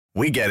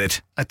We get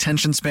it.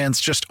 Attention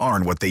spans just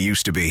aren't what they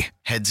used to be.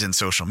 Heads in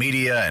social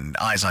media and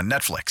eyes on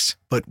Netflix.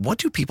 But what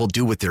do people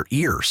do with their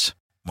ears?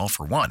 Well,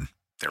 for one,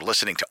 they're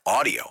listening to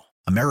audio.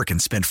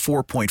 Americans spend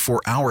 4.4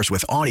 hours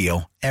with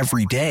audio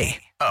every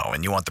day. Oh,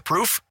 and you want the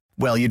proof?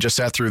 Well, you just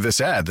sat through this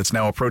ad that's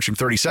now approaching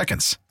 30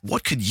 seconds.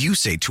 What could you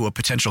say to a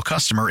potential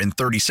customer in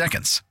 30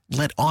 seconds?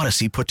 Let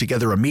Odyssey put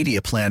together a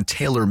media plan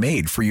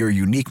tailor-made for your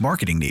unique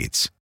marketing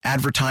needs.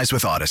 Advertise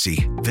with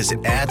Odyssey.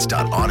 Visit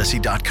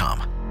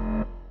ads.odyssey.com.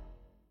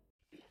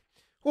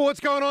 Well,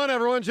 what's going on,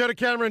 everyone? Joe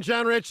DeCamara and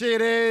John Ritchie.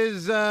 It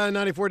is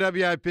 94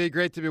 WIP.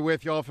 Great to be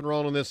with you off and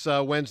rolling this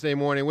Wednesday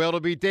morning. Well, it'll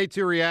be day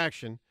two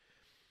reaction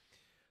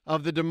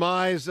of the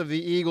demise of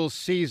the Eagles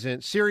season.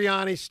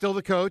 Sirianni still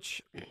the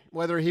coach.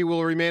 Whether he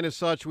will remain as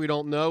such, we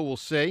don't know. We'll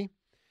see.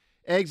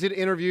 Exit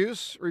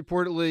interviews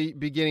reportedly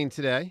beginning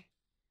today.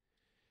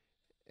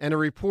 And a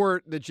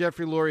report that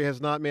Jeffrey Lurie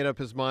has not made up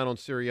his mind on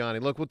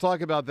Sirianni. Look, we'll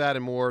talk about that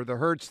and more. The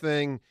Hurts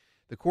thing,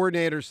 the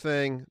coordinators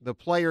thing, the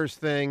players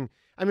thing.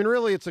 I mean,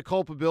 really, it's a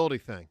culpability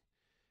thing.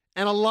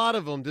 And a lot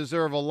of them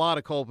deserve a lot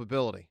of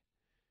culpability.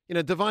 You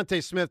know,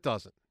 Devontae Smith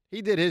doesn't.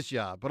 He did his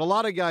job, but a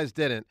lot of guys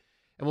didn't.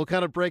 And we'll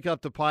kind of break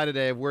up the pie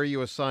today of where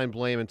you assign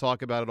blame and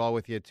talk about it all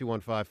with you at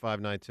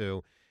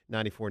 215-592-9494.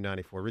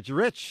 Richie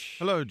Rich.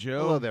 Hello, Joe.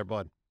 Hello there,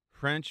 bud.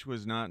 French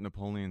was not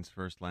Napoleon's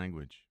first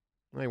language.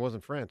 No, he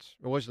wasn't French.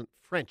 It wasn't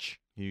French.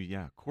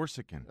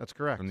 Corsican. That's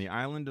correct. From the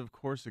island of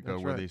Corsica,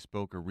 where they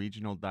spoke a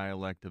regional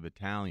dialect of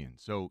Italian.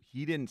 So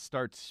he didn't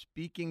start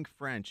speaking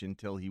French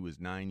until he was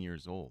 9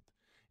 years old.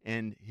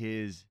 And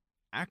his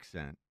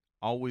accent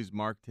always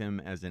marked him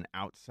as an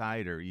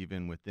outsider,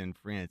 even within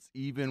France,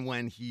 even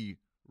when he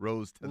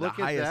rose to the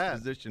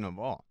highest position of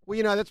all. Well,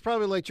 you know, that's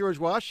probably like George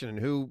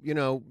Washington, who, you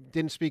know,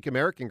 didn't speak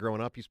American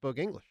growing up. He spoke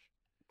English.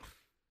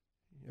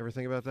 You ever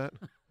think about that?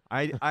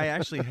 I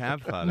actually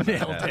have thought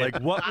about that. Like,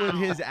 what would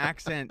his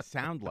accent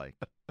sound like?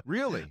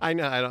 Really? I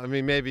know. I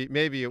mean, maybe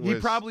it was. He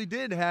probably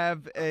did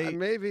have a.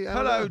 Maybe.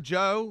 Hello,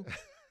 Joe.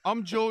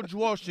 I'm George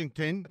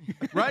Washington,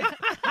 right?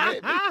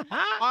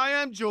 I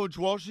am George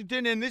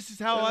Washington, and this is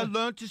how I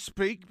learned to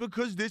speak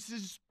because this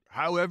is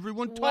how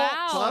everyone talks.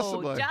 Wow,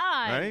 possibly.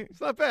 John. Right? It's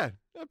not bad.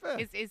 Not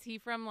bad. Is he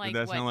from like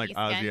Did that what, sound like East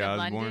Ozzy End of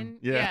Osbourne? London?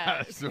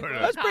 Yeah, sort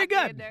of. That's pretty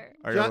good.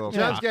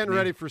 John's getting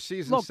ready for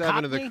season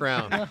 7 of The Cockney.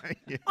 Crown.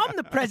 I'm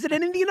the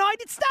president of the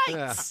United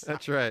Yeah, States.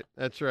 that's right.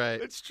 That's right.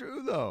 It's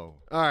true, though.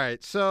 All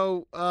right,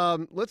 so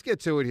let's get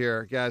to it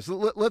here, guys.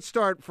 Let's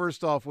start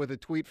first off with a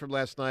tweet from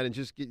last night and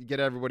just get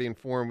everybody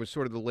informed with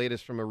sort of the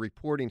latest from a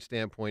reporting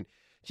standpoint.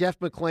 Jeff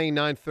McClain,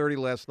 9:30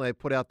 last night,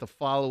 put out the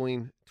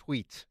following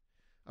tweet.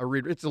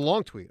 It's a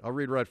long tweet. I'll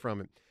read right from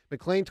it.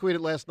 McClain tweeted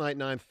last night,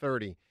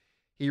 9:30.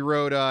 He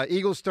wrote,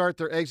 Eagles start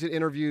their exit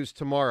interviews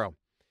tomorrow.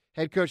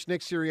 Head coach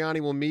Nick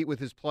Sirianni will meet with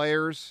his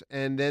players,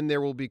 and then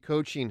there will be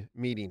coaching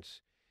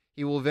meetings.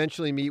 He will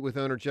eventually meet with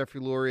owner Jeffrey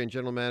Lurie and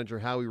general manager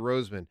Howie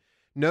Roseman.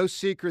 No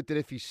secret that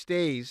if he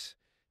stays,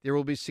 there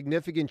will be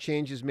significant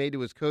changes made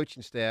to his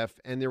coaching staff,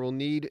 and there will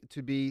need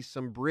to be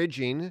some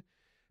bridging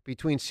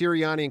between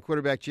Sirianni and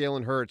quarterback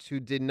Jalen Hurts, who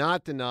did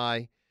not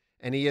deny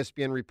an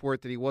ESPN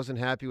report that he wasn't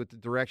happy with the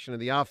direction of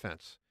the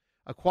offense.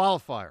 A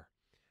qualifier.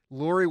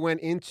 Lurie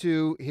went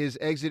into his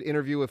exit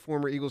interview with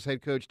former Eagles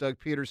head coach Doug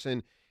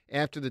Peterson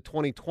after the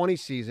 2020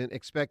 season,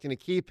 expecting to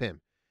keep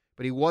him.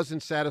 But he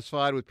wasn't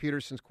satisfied with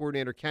Peterson's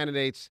coordinator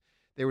candidates.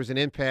 There was an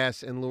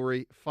impasse, and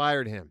Lurie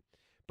fired him.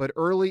 But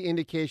early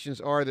indications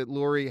are that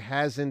Lurie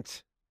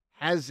hasn't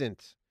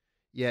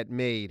yet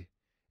made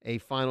a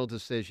final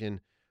decision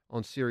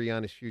on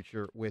Sirianni's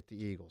future with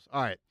the Eagles.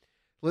 All right,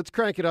 let's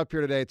crank it up here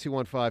today at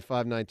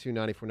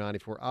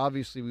 215-592-9494.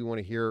 Obviously, we want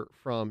to hear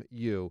from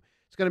you.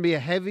 It's going to be a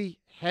heavy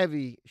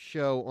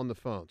show on the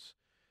phones.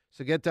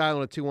 So get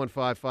dialing at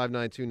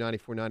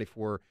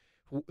 215-592-9494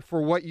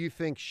 for what you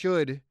think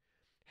should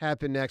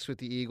happen next with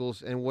the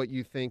Eagles and what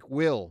you think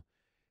will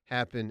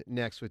happen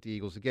next with the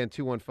Eagles. Again,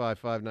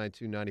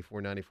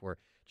 215-592-9494.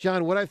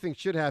 John, what I think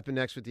should happen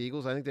next with the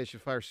Eagles, I think they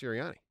should fire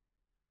Sirianni.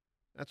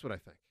 That's what I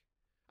think.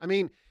 I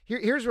mean,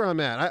 here's where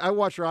I'm at. I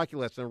watched Rocky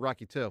last night,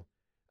 Rocky 2.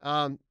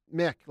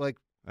 Mick, like.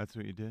 That's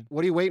what you did?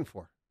 What are you waiting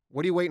for?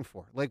 What are you waiting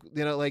for? Like,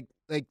 you know, like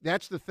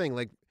that's the thing.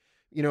 Like,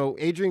 you know,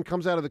 Adrian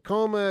comes out of the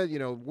coma, you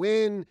know,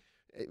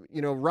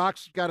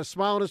 Rock's got a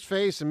smile on his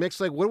face, and Mick's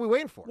like, what are we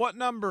waiting for? What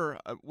number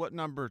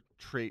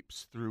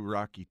traipse through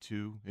Rocky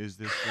 2 is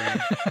this for you?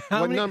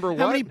 What number?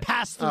 How many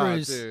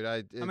pass-throughs? Dude,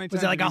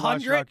 was it like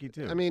 100? Rocky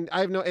 2? I mean, I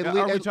have no.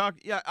 Are we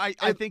talking? Yeah,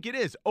 I think it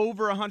is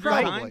over 100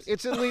 times.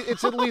 It's at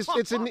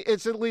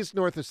least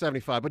north of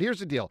 75. But here's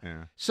the deal.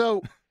 Yeah.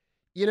 So,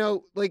 you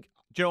know, like.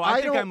 Joe,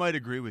 I think I might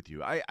agree with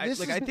you. I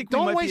think we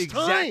might be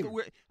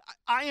exactly.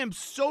 I am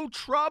so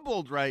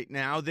troubled right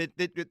now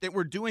that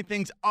we're doing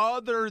things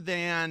other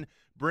than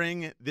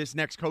bring this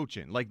next coach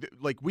in. Like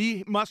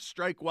we must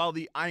strike while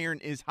the iron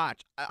is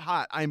hot.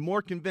 I'm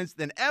more convinced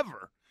than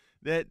ever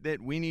that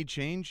we need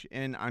change,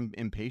 and I'm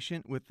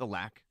impatient with the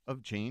lack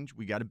of change.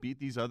 We got to beat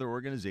these other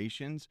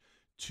organizations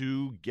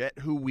to get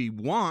who we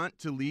want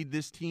to lead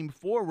this team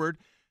forward.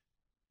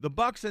 The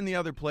Bucs and the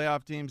other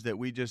playoff teams that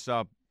we just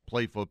saw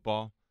play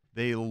football,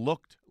 they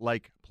looked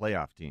like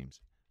playoff teams.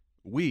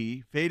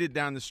 We faded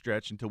down the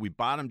stretch until we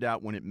bottomed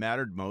out when it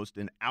mattered most,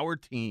 and our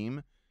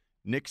team,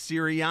 Nick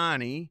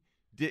Sirianni,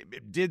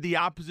 did the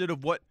opposite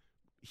of what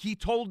he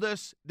told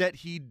us that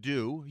he'd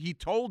do. He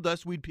told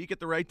us we'd peak at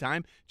the right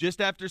time.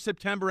 Just after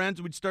September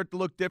ends, we'd start to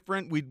look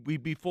different.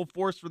 We'd be full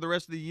force for the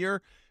rest of the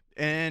year,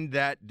 and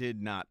that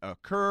did not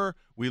occur.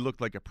 We looked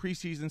like a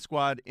preseason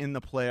squad in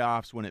the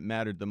playoffs when it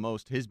mattered the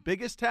most. His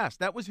biggest test,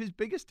 that was his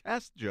biggest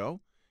test,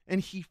 Joe, and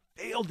he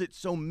failed it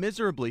so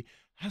miserably.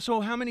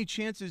 So how many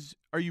chances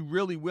are you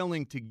really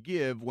willing to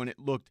give when it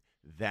looked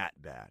that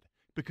bad?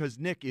 Because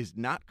Nick is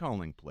not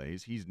calling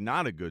plays. He's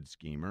not a good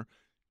schemer.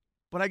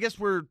 But I guess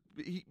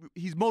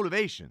he's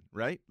motivation,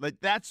 right? Like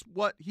that's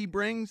what he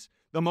brings,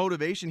 the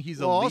motivation. He's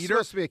a leader. Also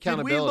supposed to be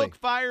accountability. Did we look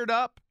fired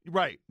up?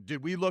 Right.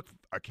 Did we look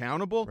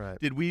accountable? Right.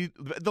 Did we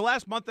the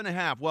last month and a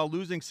half while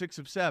losing 6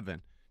 of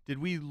 7? Did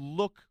we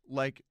look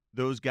like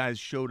those guys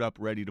showed up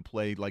ready to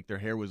play, like their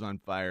hair was on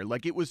fire,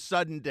 like it was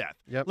sudden death,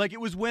 like it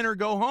was win or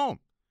go home?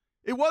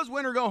 It was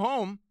win or go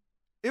home.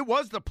 It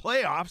was the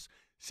playoffs.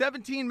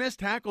 17 missed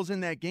tackles in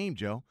that game,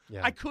 Joe.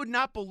 Yeah. I could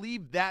not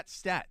believe that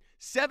stat.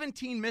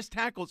 17 missed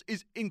tackles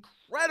is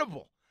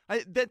incredible.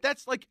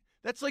 That's like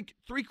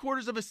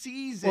 3/4 of a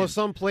season. Well,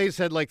 some plays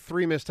had like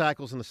 3 missed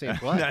tackles in the same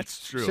play.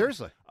 That's true.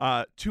 Seriously.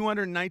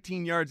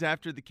 219 yards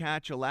after the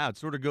catch allowed.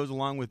 Sort of goes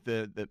along with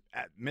the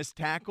missed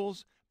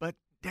tackles. But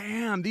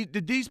damn,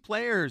 did these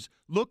players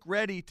look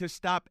ready to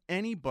stop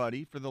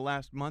anybody for the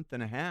last month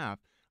and a half?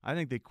 I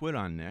think they quit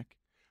on Nick.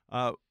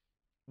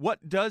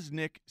 What does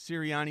Nick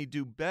Sirianni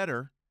do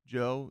better,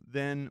 Joe,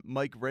 than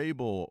Mike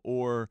Vrabel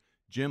or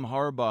Jim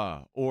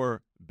Harbaugh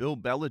or Bill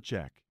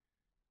Belichick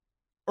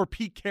or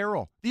Pete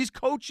Carroll? These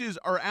coaches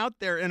are out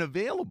there and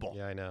available.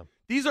 Yeah, I know.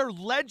 These are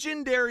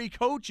legendary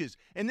coaches,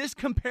 and this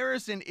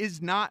comparison is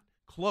not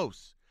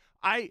close.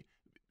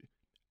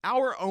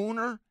 Our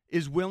owner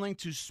is willing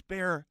to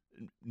spare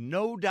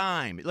no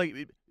dime.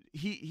 Like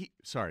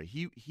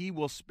he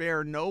will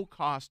spare no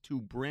cost to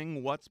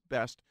bring what's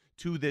best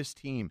to this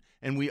team,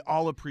 and we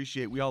all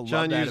appreciate. We all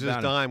John love that uses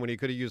about dime him. when he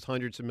could have used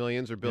hundreds of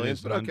millions or billions,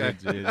 but okay.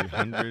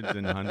 Hundreds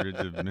and hundreds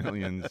of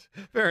millions.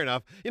 Fair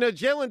enough. You know,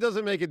 Jalen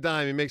doesn't make a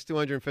dime; he makes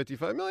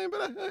 $255 million.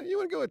 But you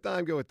want to go with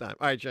dime? Go with dime.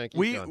 All right, John.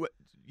 Keep going.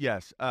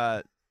 Yes.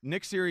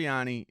 Nick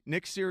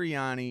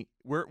Sirianni.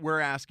 We're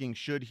asking,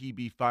 should he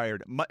be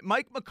fired?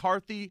 Mike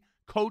McCarthy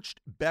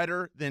coached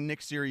better than Nick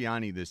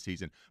Sirianni this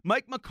season.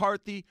 Mike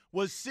McCarthy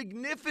was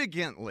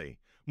significantly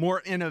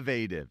more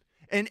innovative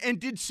and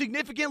did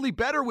significantly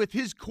better with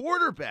his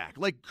quarterback,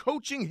 like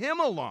coaching him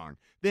along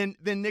than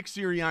Nick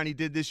Sirianni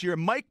did this year.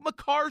 Mike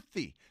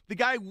McCarthy, the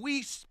guy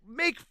we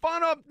make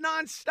fun of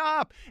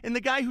nonstop, and the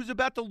guy who's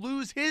about to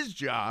lose his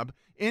job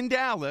in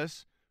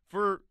Dallas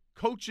for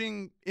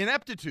coaching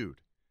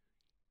ineptitude.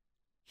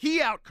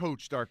 He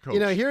outcoached our coach. You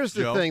know, here's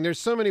the Joe. thing. There's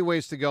so many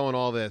ways to go in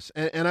all this,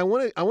 and I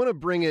want to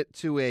bring it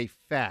to a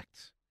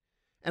fact.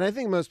 And I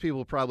think most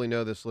people probably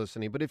know this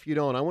listening, but if you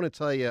don't, I want to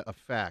tell you a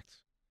fact.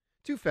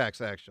 2 facts,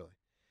 actually,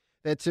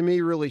 that to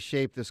me really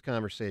shaped this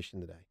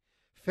conversation today.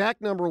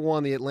 Fact number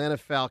 1, the Atlanta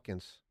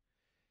Falcons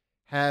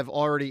have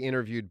already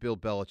interviewed Bill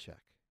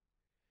Belichick.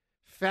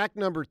 Fact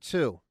number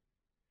 2,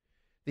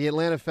 the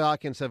Atlanta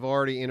Falcons have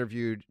already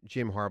interviewed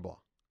Jim Harbaugh.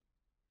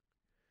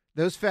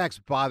 Those facts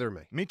bother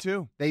me. Me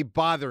too. They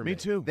bother me. Me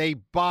too. They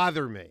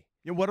bother me.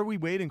 Yeah, what are we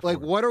waiting for?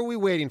 Like, what are we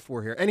waiting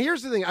for here? And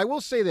here's the thing. I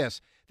will say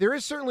this. There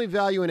is certainly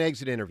value in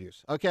exit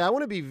interviews. Okay, I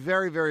want to be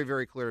very, very,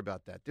 very clear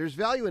about that. There's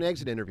value in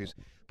exit interviews.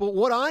 But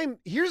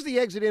here's the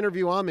exit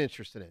interview I'm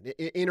interested in.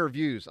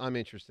 Interviews I'm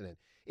interested in.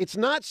 It's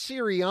not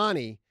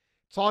Sirianni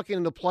talking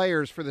to the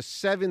players for the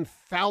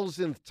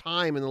 7,000th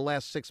time in the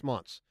last 6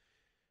 months.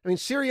 I mean,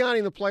 Sirianni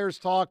and the players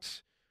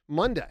talked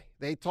Monday.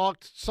 They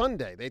talked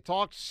Sunday. They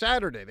talked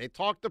Saturday. They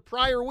talked the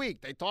prior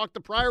week. They talked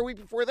the prior week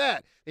before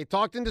that. They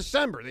talked in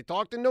December. They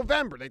talked in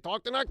November. They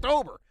talked in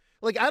October.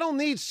 Like, I don't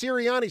need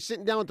Sirianni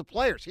sitting down with the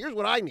players. Here's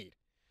what I need.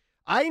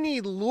 I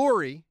need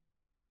Lurie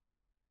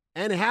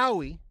and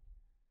Howie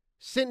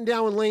sitting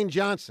down with Lane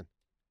Johnson.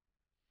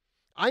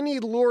 I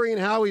need Lurie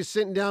and Howie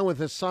sitting down with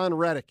Hassan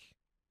Reddick.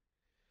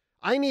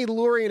 I need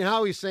Lurie and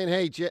Howie saying,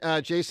 hey,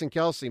 Jason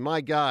Kelsey,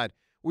 my God,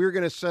 we're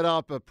going to set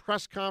up a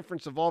press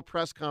conference of all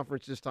press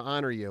conferences to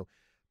honor you.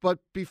 But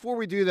before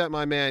we do that,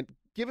 my man,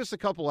 give us a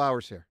couple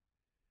hours here.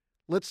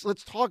 Let's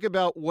talk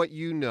about what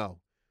you know,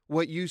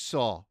 what you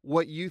saw,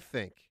 what you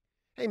think.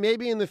 Hey,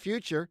 maybe in the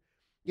future,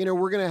 you know,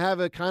 we're going to have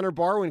a Connor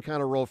Barwin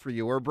kind of role for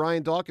you or a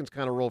Brian Dawkins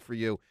kind of role for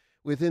you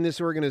within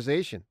this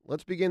organization.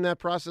 Let's begin that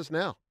process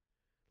now.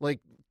 Like,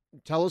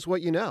 tell us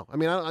what you know. I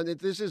mean,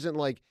 this isn't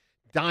like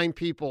dime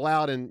people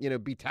out and, you know,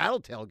 be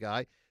tattletale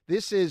guy.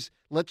 This is,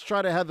 let's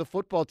try to have the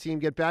football team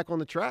get back on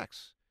the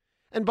tracks.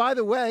 And by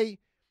the way,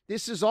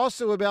 this is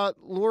also about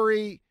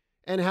Lurie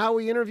and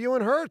Howie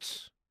interviewing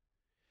Hurts.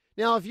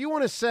 Now, if you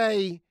want to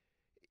say,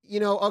 you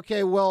know,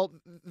 okay, well,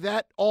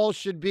 that all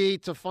should be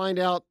to find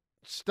out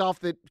stuff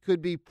that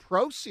could be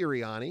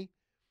pro-Sirianni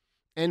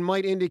and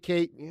might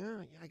indicate,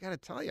 yeah, I got to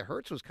tell you,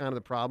 Hurts was kind of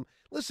the problem.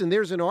 Listen,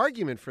 there's an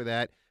argument for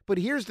that, But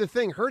here's the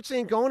thing. Hurts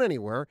ain't going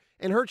anywhere,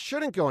 and Hurts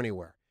shouldn't go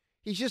anywhere.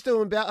 He's just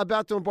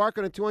about to embark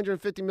on a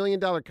 $250 million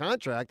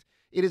contract.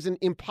 It is an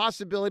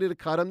impossibility to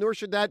cut him, nor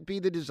should that be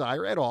the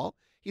desire at all.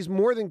 He's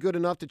more than good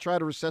enough to try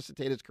to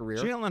resuscitate his career.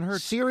 Jalen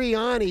Hurts.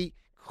 Sirianni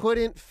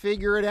couldn't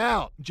figure it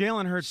out.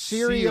 Jalen Hurts.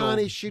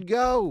 Sirianni should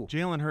go.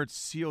 Jalen Hurts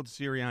sealed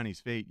Sirianni's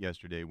fate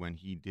yesterday when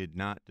he did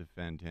not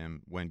defend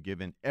him when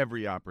given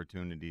every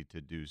opportunity to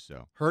do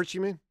so. Hurts,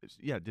 you mean?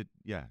 Yeah,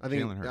 I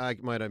think Jalen Hurts. I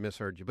might have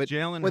misheard you, but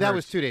Jalen Hurts. That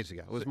was 2 days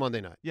ago. It was Monday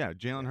night. Yeah,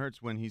 Jalen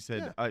Hurts when he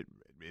said,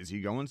 "Is he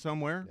going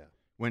somewhere?" Yeah.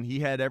 When he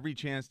had every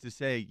chance to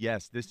say,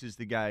 "Yes, this is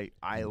the guy.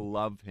 I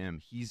love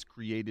him. He's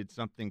created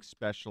something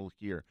special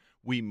here.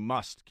 We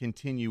must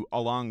continue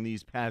along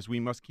these paths. We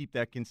must keep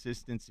that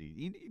consistency."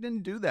 He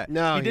didn't do that.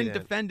 No, he didn't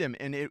defend him,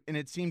 and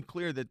it seemed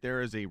clear that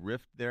there is a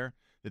rift there.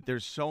 That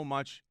there's so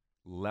much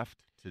left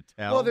to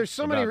tell. Well, there's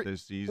so about many.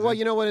 This season. Well,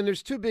 you know what? And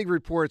there's two big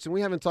reports, and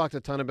we haven't talked a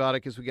ton about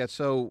it because we got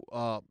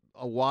so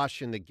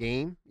awash in the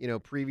game.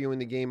 Previewing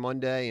the game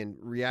Monday and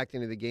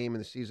reacting to the game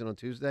and the season on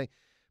Tuesday.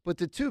 But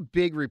the two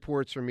big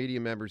reports from media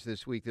members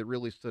this week that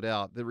really stood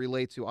out that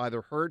relate to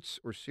either Hurts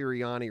or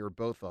Sirianni or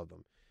both of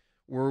them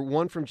were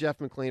one from Jeff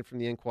McClain from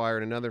The Inquirer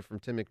and another from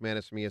Tim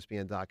McManus from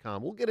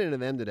ESPN.com. We'll get into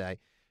them today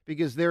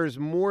because there is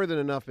more than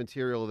enough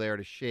material there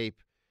to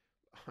shape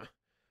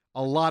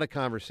a lot of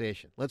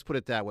conversation. Let's put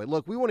it that way.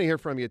 Look, we want to hear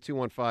from you at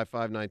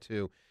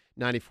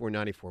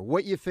 215-592-9494.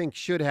 What you think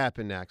should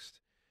happen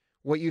next,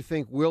 what you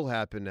think will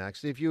happen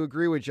next. If you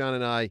agree with John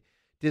and I,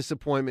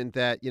 disappointment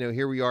that,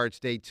 here we are, it's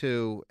day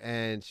 2,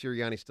 and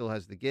Sirianni still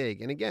has the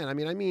gig. And again, I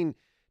mean,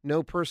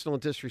 no personal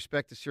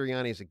disrespect to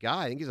Sirianni as a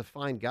guy. I think he's a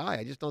fine guy.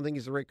 I just don't think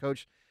he's the right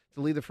coach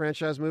to lead the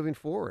franchise moving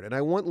forward. And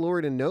I want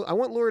Lurie to know. I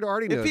want Lurie to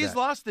already know if he's that.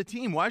 lost the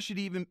team, why should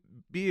he even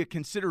be a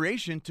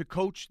consideration to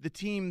coach the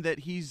team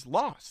that he's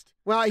lost?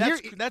 Well,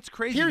 that's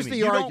crazy. Here's to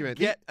me. the you argument.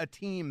 Don't get a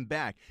team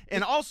back.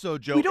 And also,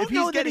 Joe, we don't if he's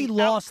know that he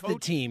lost the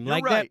outcoached, team you're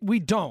like right. that. We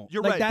don't.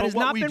 You're like right. That but has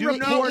what not we been do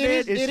know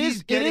reported.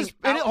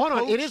 Hold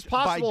on. It is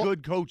possible by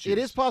good coaches. It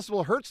is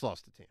possible Hurts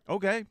lost the team.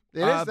 Okay,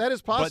 that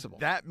is possible.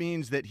 But that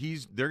means that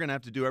they're going to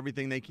have to do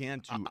everything they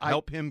can to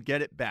help him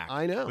get it back.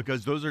 I know,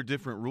 because those are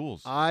different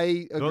rules.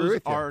 I agree those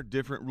with you. are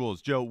different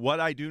rules, Joe. What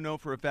I do know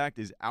for a fact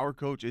is our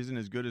coach isn't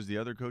as good as the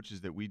other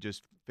coaches that we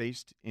just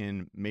faced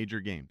in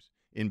major games,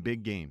 in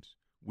big games.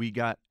 We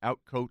got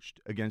out-coached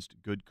against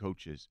good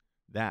coaches.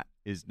 That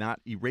is not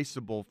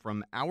erasable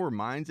from our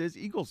minds as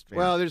Eagles fans.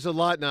 Well, there's a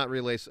lot not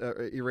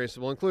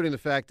erasable, including the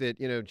fact that,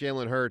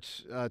 Jalen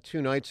Hurts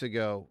 2 nights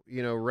ago,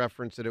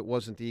 referenced that it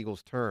wasn't the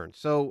Eagles' turn.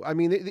 So, I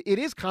mean, it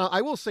is.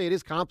 I will say it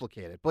is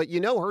complicated, but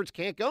Hurts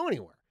can't go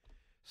anywhere.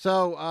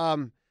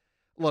 So,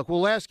 look,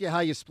 we'll ask you how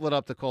you split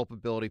up the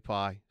culpability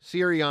pie.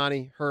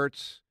 Sirianni,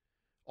 Hurts,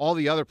 all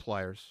the other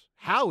players.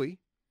 Howie.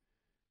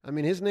 I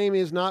mean, his name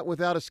is not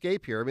without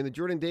escape here. I mean, the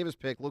Jordan Davis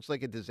pick looks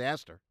like a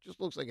disaster. Just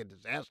looks like a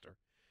disaster.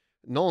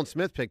 Nolan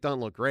Smith pick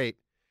doesn't look great.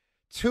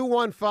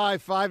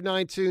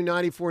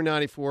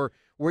 215-592-9494.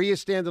 Where you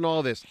stand on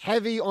all this?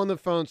 Heavy on the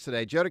phones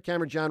today. Joe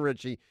DeCamara, John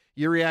Ritchie.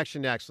 Your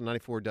reaction next on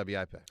 94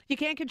 WIP. You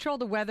can't control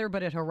the weather,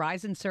 but at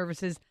Horizon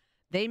Services,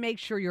 they make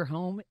sure your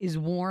home is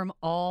warm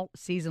all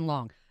season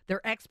long.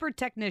 Their expert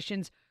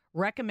technicians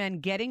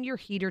recommend getting your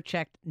heater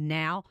checked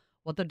now.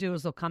 What they'll do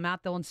is they'll come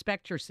out, they'll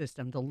inspect your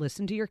system, they'll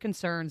listen to your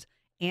concerns,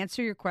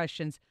 answer your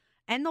questions,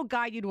 and they'll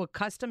guide you to a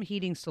custom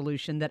heating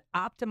solution that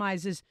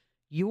optimizes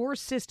your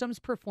system's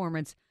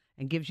performance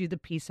and gives you the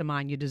peace of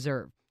mind you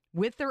deserve.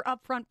 With their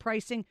upfront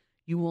pricing,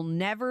 you will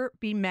never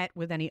be met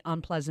with any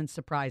unpleasant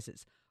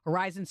surprises.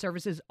 Horizon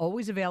Services is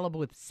always available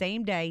with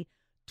same-day,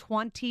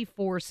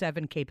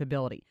 24/7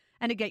 capability.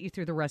 And to get you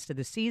through the rest of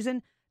the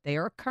season, they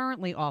are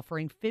currently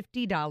offering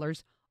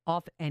 $50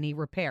 off any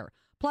repair.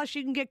 Plus,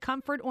 you can get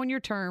comfort on your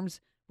terms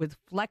with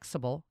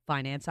flexible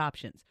finance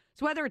options.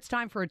 So whether it's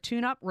time for a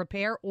tune-up,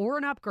 repair, or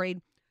an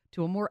upgrade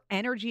to a more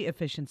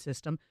energy-efficient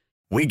system.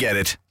 We get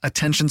it.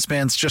 Attention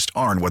spans just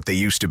aren't what they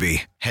used to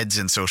be. Heads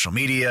in social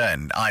media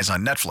and eyes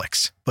on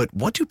Netflix. But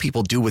what do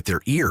people do with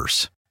their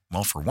ears?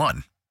 Well, for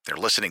one, they're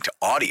listening to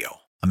audio.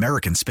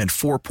 Americans spend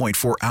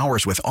 4.4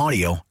 hours with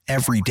audio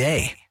every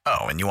day.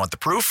 Oh, and you want the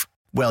proof?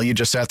 Well, you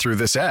just sat through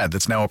this ad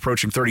that's now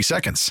approaching 30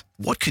 seconds.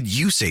 What could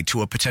you say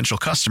to a potential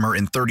customer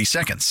in 30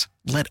 seconds?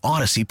 Let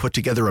Odyssey put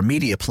together a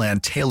media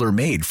plan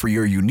tailor-made for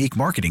your unique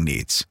marketing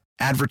needs.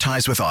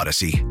 Advertise with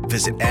Odyssey.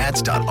 Visit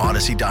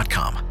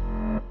ads.odyssey.com.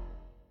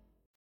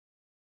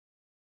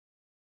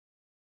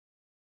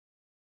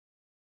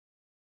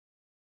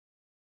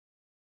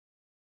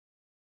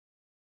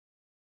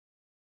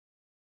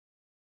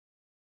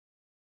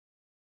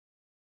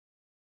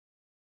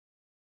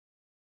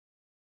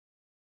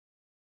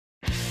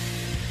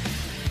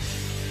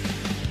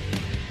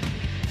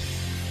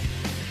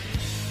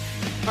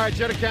 All right,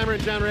 Joe DeCamara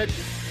and John Ritchie.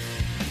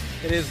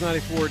 It is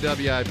 94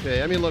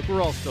 WIP. I mean, look,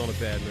 we're all still in a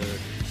bad mood.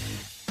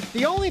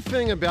 The only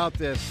thing about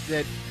this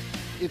that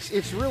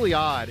it's really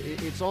odd.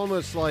 It's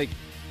almost like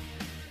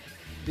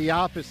the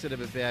opposite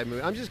of a bad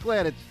mood. I'm just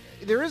glad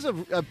there is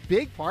a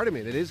big part of me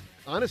that is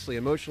honestly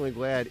emotionally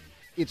glad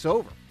it's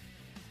over.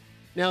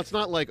 Now, it's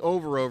not like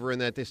over in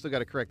that they still got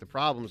to correct the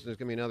problems. There's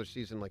going to be another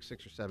season like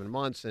 6 or 7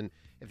 months, and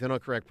if they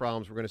don't correct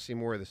problems, we're going to see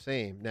more of the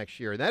same next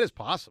year. That is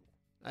possible.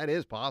 That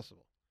is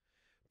possible.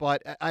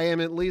 But I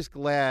am at least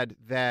glad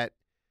that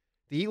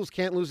the Eagles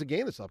can't lose a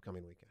game this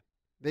upcoming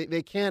weekend.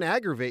 They can't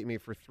aggravate me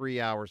for 3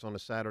 hours on a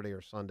Saturday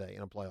or Sunday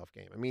in a playoff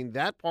game. I mean,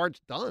 that part's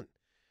done.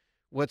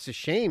 What's a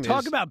shame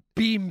Talk is about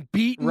being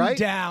beaten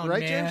down, right,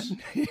 man.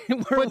 James?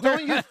 But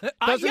don't you?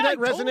 Doesn't that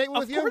resonate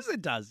with you? Of course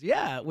it does.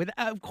 Yeah,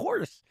 of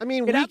course. I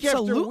mean, it week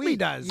absolutely after week,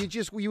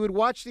 does. You would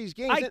watch these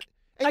games,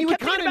 and I you would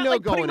kept thinking kind of about know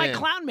like going putting my in.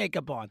 clown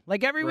makeup on.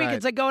 Like every week, Right.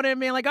 it's like going in and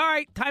being like, "All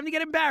right, time to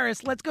get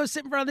embarrassed. Let's go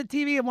sit in front of the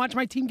TV and watch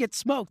my team get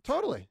smoked."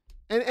 Totally.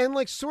 And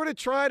like sort of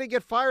try to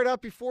get fired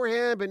up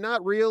beforehand, but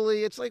not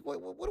really. It's like, what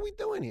are we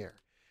doing here?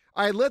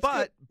 All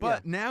right,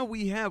 But now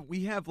we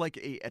have like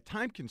a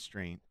time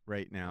constraint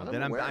right now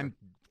that I'm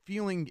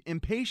feeling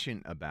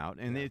impatient about,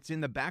 and it's in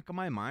the back of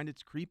my mind.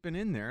 It's creeping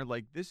in there.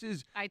 Like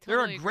there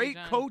are great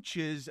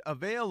coaches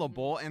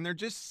available, and they're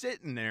just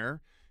sitting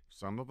there.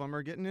 Some of them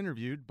are getting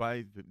interviewed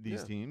by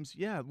these teams.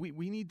 Yeah,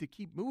 we need to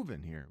keep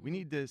moving here. We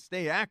need to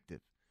stay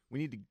active. We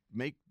need to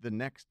make the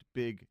next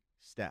big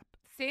step.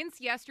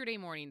 Since yesterday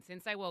morning,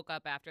 since I woke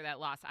up after that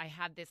loss, I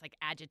had this like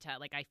agita,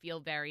 like I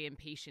feel very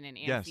impatient and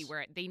antsy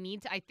where they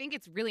need to, I think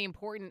it's really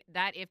important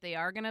that if they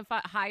are going to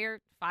fire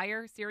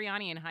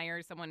Sirianni and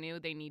hire someone new,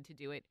 they need to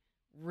do it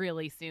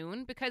really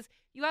soon because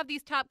you have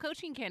these top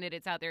coaching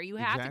candidates out there. You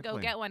have to go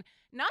get one,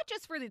 not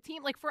just for the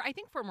team, like I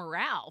think for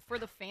morale, for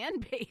the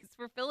fan base,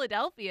 for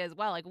Philadelphia as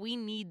well. Like we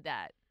need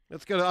that.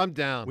 Let's go. I'm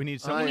down. We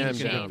need someone who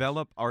can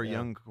develop our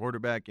young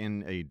quarterback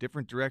in a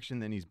different direction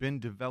than he's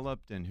been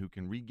developed and who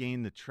can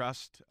regain the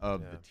trust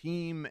of the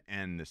team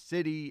and the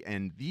city.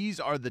 And these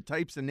are the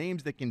types of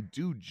names that can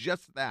do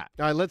just that.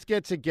 All right, let's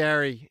get to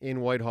Gary in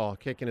Whitehall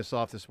kicking us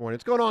off this morning.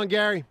 What's going on,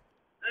 Gary?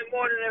 Good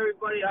morning,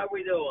 everybody. How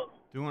we doing?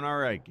 Doing all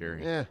right,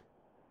 Gary. Yeah.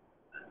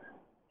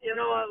 You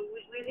know,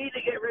 we need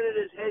to get rid of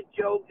this head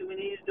joke, and we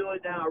need to do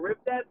it now.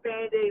 Rip that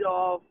Band-Aid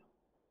off,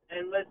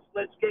 and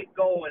let's get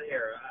going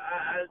here.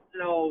 I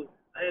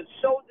am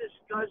so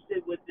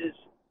disgusted with this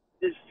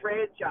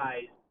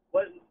franchise.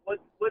 What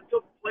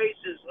took place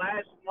this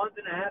last month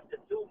and a half to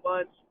 2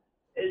 months?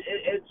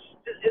 It's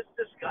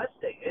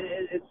disgusting.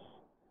 It's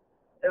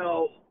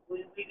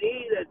we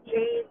need a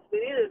change. We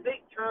need a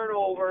big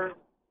turnover.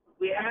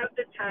 We have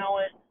the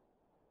talent.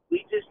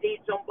 We just need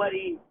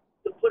somebody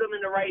to put them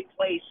in the right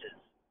places.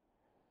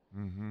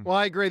 Mm-hmm. Well,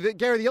 I agree.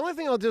 Gary, the only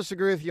thing I'll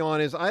disagree with you on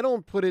is I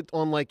don't put it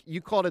on like you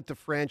called it the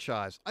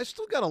franchise. I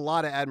still got a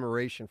lot of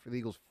admiration for the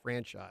Eagles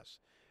franchise.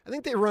 I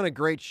think they run a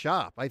great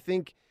shop. I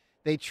think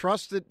they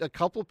trusted a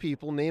couple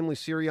people, namely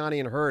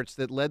Sirianni and Hurts,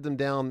 that led them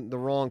down the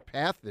wrong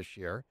path this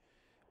year.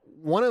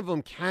 One of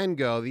them can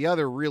go. The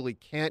other really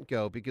can't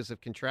go because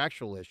of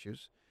contractual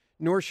issues.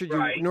 Nor should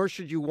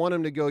you want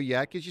him to go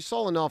yet because you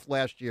saw enough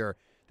last year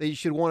that you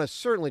should want to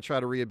certainly try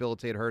to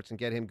rehabilitate Hurts and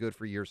get him good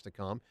for years to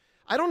come.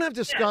 I don't have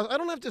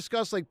to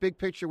discuss like big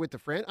picture with the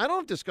friend. I don't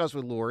have to discuss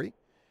with Lurie.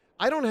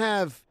 I don't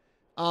have,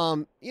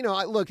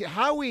 look,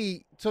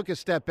 Howie took a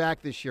step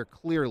back this year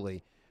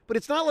clearly, but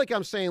it's not like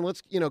I'm saying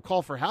let's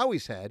call for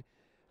Howie's head.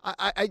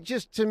 I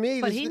just to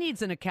me, but he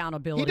needs an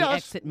accountability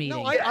exit meeting.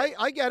 No,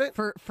 I get it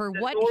for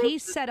what he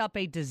set up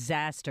a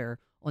disaster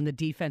on the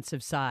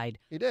defensive side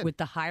with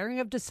the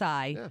hiring of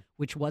Desai,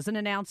 which wasn't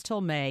announced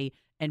till May.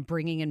 And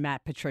bringing in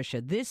Matt Patricia.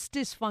 This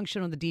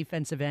dysfunction on the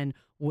defensive end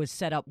was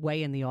set up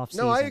way in the offseason.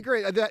 No, I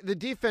agree. The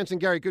defense,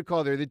 and Gary, good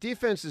call there. The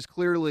defense is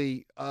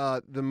clearly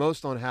the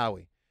most on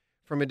Howie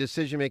from a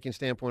decision-making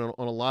standpoint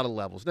on a lot of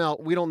levels. Now,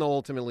 we don't know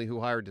ultimately who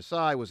hired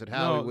Desai. Was it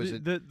Howie? Was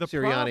it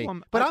Sirianni?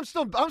 Problem, but I'm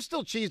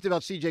still cheesed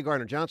about C.J.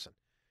 Gardner-Johnson.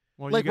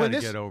 Well, like you got to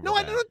get over No,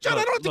 that. John,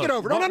 I don't have to get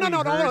over it.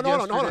 No,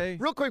 hold on.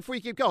 Real quick before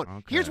you keep going.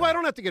 Okay. Here's why I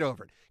don't have to get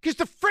over it. Because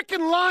the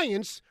frickin'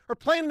 Lions are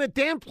playing in a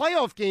damn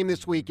playoff game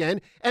this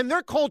weekend, and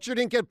their culture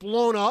didn't get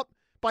blown up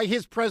by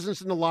his presence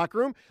in the locker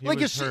room. He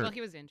was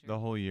injured the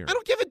whole year. I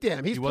don't give a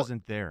damn. He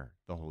wasn't there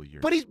the whole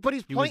year. But he's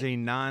playing. He was a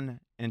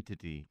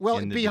non-entity. Well,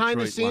 in the behind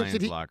Detroit the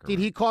scenes, Lions did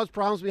he cause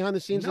problems behind the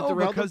scenes? No,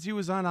 because he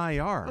was on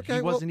IR. Okay,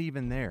 he wasn't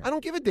even there. I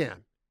don't give a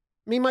damn.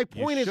 I mean, my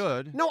point is,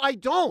 no, I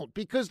don't,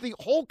 because the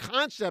whole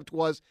concept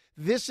was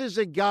this is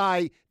a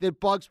guy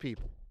that bugs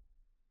people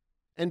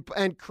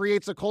and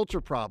creates a culture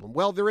problem.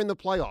 Well, they're in the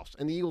playoffs,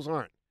 and the Eagles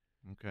aren't.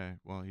 Okay,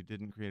 well, he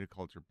didn't create a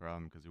culture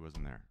problem because he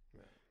wasn't there.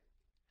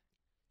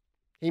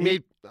 He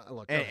made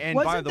look. And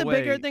wasn't the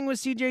bigger thing with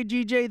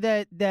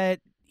CJGJ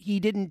that he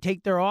didn't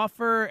take their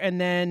offer and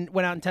then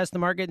went out and tested the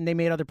market and they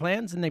made other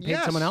plans and they paid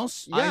someone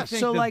else? Yes.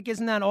 So,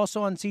 isn't that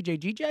also on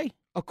CJGJ?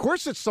 Of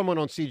course it's someone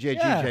on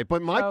CJGJ,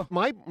 but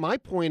my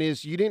point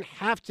is you didn't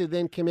have to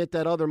then commit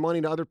that other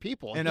money to other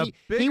people. And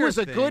he was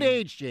a good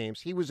age,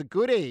 James. He was a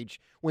good age.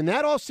 When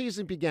that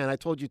offseason began, I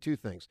told you two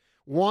things.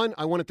 One,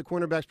 I wanted the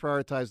cornerbacks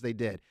prioritized. They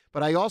did.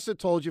 But I also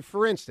told you,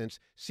 for instance,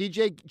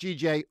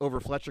 CJGJ over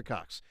Fletcher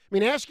Cox. I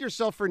mean, ask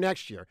yourself for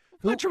next year,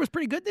 Fletcher was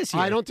pretty good this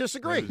year. I don't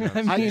disagree.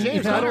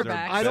 James,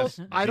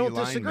 I don't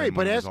disagree.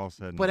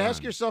 But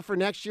ask yourself for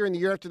next year and the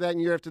year after that and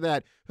the year after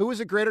that, who has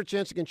a greater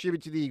chance to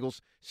contribute to the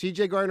Eagles,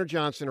 C.J.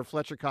 Gardner-Johnson or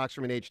Fletcher Cox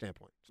from an age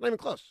standpoint? It's not even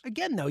close.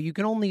 Again, though, you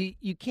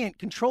can't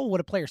control what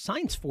a player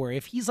signs for.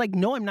 If he's like,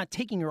 no, I'm not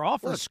taking your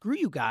offer, screw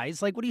you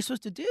guys, like, what are you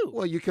supposed to do?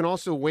 Well, you can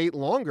also wait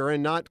longer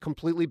and not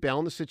completely bail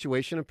on the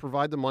situation and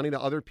provide the money to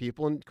other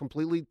people and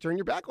completely turn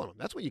your back on them.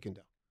 That's what you can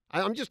do.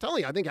 I'm just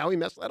telling you, I think Howie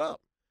messed that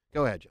up.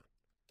 Go ahead, John.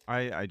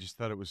 I just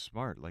thought it was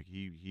smart. Like,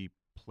 he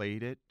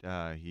played it.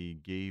 He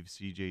gave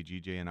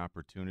CJ an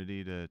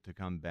opportunity to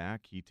come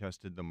back. He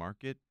tested the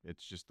market.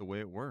 It's just the way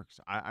it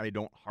works. I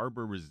don't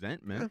harbor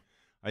resentment.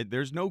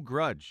 There's no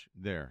grudge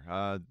there.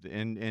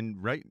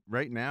 And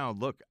right now,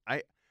 look,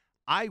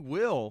 I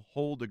will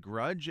hold a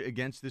grudge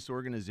against this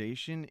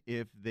organization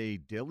if they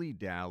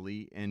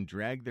dilly-dally and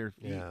drag their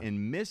feet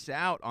and miss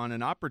out on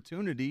an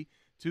opportunity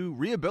to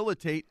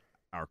rehabilitate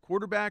our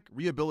quarterback,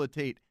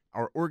 rehabilitate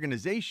our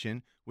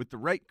organization with the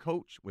right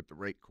coach, with the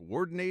right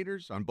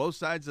coordinators on both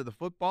sides of the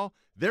football.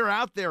 They're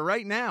out there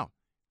right now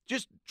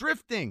just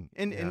drifting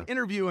and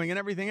interviewing and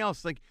everything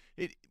else. Like,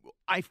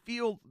 I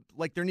feel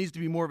like there needs to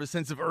be more of a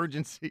sense of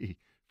urgency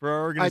for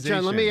our organization. All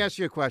right, John, let me ask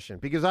you a question,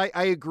 because I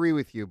agree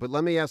with you, but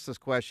let me ask this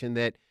question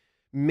that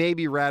may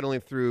be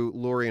rattling through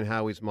Lurie and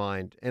Howie's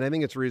mind, and I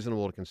think it's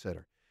reasonable to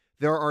consider.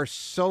 There are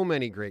so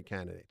many great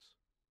candidates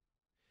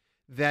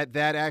that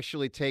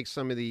actually takes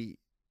some of the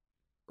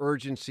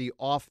urgency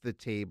off the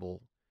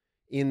table,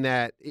 in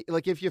that,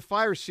 like, if you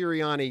fire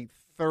Sirianni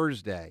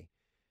Thursday,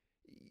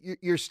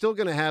 you're still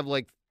going to have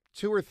like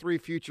 2 or 3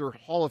 future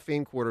Hall of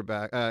Fame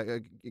quarterback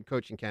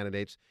coaching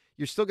candidates.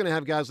 You're still going to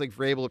have guys like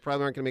Vrabel that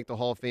probably aren't going to make the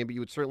Hall of Fame, but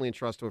you would certainly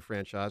entrust to a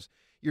franchise.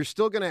 You're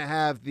still going to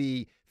have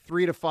the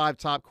 3 to 5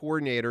 top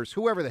coordinators,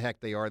 whoever the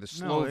heck they are, the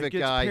Slovic it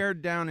gets guy.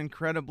 pared down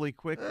incredibly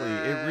quickly.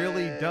 It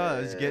really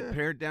does get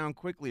pared down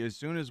quickly. As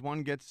soon as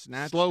one gets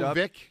snatched up,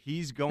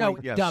 he's going. No,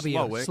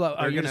 Slowick.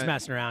 Oh, you're just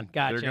messing around.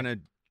 Gotcha. They're going to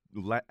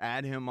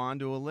add him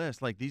onto a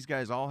list. Like, these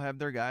guys all have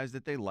their guys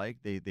that they like.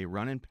 They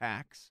run in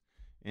packs,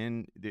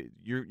 and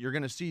you're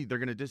going to see they're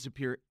going to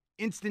disappear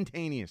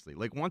instantaneously.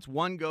 Like, once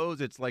one goes,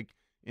 it's like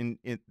in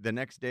the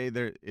next day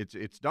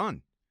it's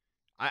done.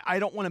 I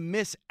don't want to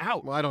miss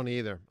out. Well, I don't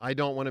either. I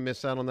don't want to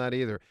miss out on that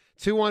either.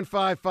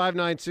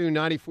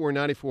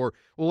 215-592-9494.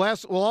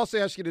 We'll also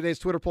ask you today's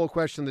Twitter poll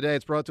question of the day.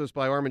 It's brought to us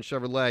by Armin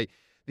Chevrolet.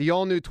 The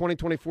all-new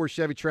 2024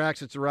 Chevy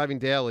Trax, it's arriving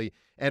daily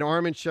at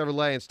Armin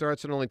Chevrolet and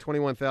starts at only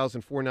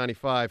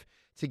 $21,495.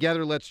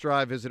 Together, let's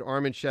drive. Visit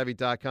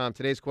ArminChevy.com.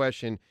 Today's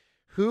question,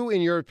 who,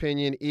 in your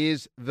opinion,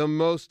 is the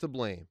most to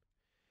blame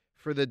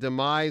for the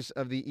demise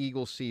of the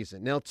Eagles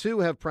season? Now,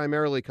 2 have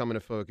primarily come into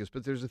focus,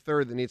 but there's a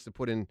third that needs to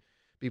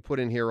be put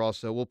in here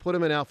also. We'll put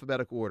them in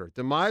alphabetical order.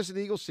 Demise of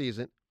the Eagles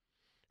season,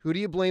 who do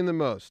you blame the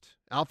most?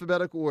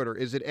 Alphabetical order.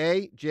 Is it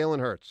A, Jalen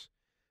Hurts,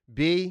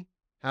 B,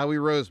 Howie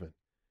Roseman,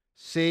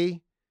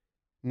 C,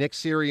 Nick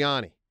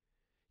Sirianni?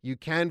 You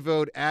can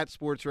vote at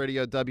Sports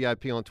Radio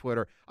WIP on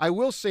Twitter. I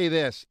will say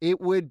this. It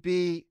would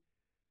be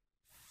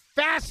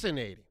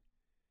fascinating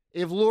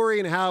if Lurie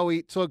and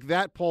Howie took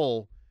that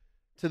poll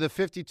to the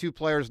 52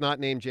 players not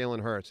named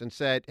Jalen Hurts and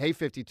said, hey,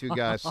 52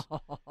 guys,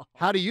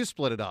 how do you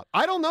split it up?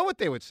 I don't know what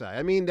they would say.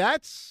 I mean, I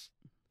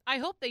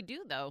hope they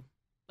do, though.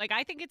 Like,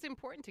 I think it's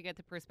important to get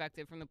the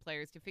perspective from the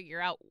players to figure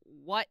out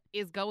what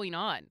is going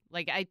on.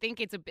 Like, I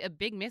think it's a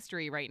big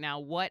mystery right now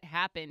what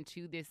happened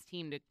to this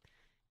team to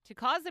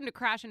cause them to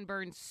crash and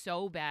burn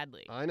so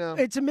badly. I know.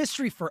 It's a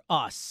mystery for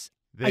us.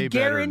 They I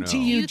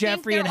guarantee you,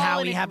 Jeffrey and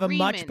Howie have a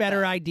much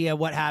better though? idea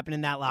what happened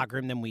in that locker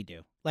room than we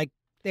do. Like,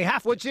 they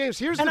have to. Well, James,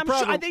 here's and the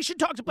problem. Sure they should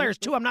talk to players,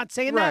 too. I'm not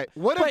saying right.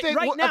 that. What if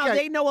but now,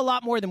 they know a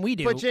lot more than we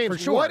do, But, James,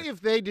 for sure. what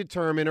if they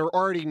determine or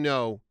already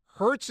know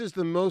Hurts is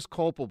the most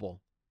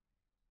culpable?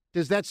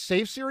 Does that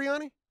save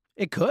Sirianni?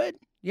 It could.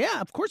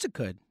 Yeah, of course it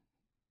could.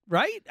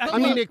 Right? I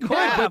mean, it could.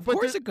 Yeah, but of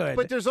course it could.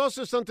 But there's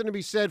also something to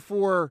be said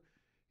for,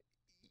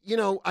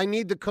 I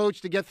need the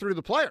coach to get through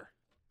the player.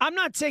 I'm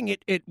not saying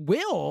it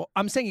will.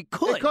 I'm saying it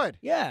could. It could.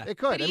 Yeah. It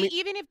could. But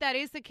even if that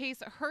is the case,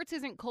 Hurts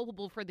isn't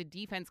culpable for the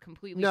defense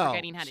completely No.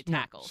 forgetting how to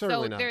tackle.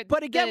 Certainly so not.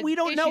 But again, we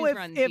don't know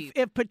if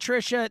the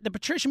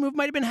Patricia move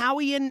might have been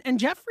Howie and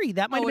Jeffrey.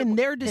 That might have been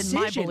their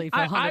decision. Belief,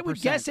 I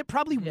would guess it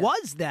probably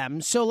was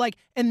them. So, like,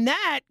 and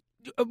that,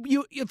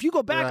 if you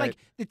go back, like,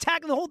 the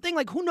tackle, the whole thing,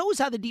 like, who knows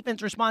how the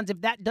defense responds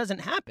if that doesn't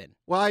happen?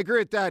 Well, I agree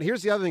with that.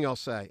 Here's the other thing I'll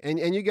say, and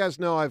you guys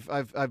know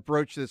I've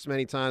broached this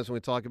many times when we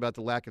talk about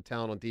the lack of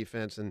talent on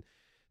defense and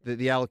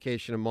the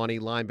allocation of money,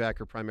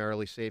 linebacker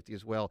primarily, safety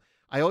as well.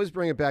 I always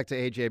bring it back to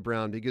A.J.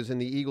 Brown because in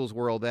the Eagles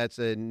world, that's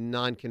a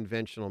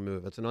non-conventional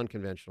move. It's an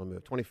unconventional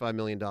move, $25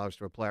 million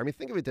to a player. I mean,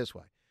 think of it this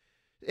way.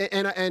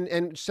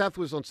 And Seth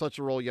was on such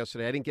a roll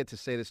yesterday. I didn't get to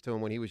say this to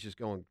him when he was just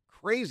going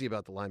crazy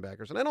about the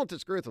linebackers. And I don't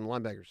disagree with him. The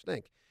linebackers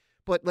stink.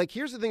 But, like,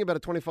 here's the thing about a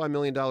 $25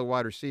 million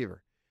wide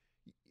receiver.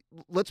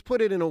 Let's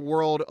put it in a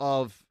world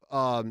of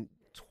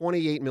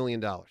 $28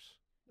 million.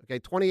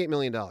 Okay, $28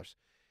 million.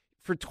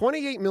 For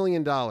 $28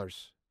 million,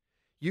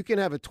 you can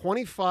have a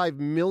 $25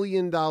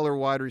 million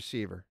wide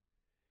receiver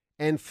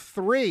and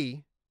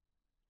 3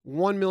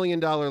 $1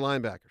 million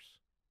linebackers.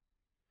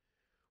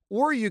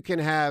 Or you can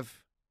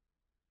have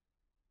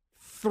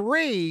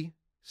 3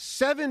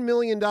 $7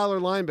 million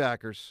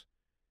linebackers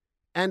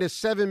and a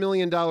 $7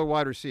 million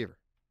wide receiver.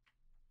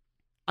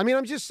 I mean,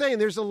 I'm just saying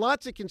there's a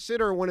lot to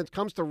consider when it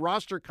comes to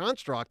roster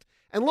construct.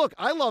 And look,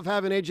 I love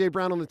having A.J.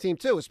 Brown on the team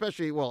too,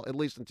 especially, well, at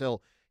least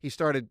until he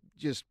started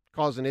just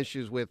causing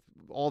issues with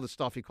all the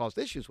stuff he caused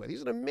issues with.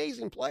 He's an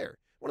amazing player,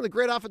 one of the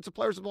great offensive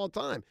players of all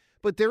time.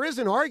 But there is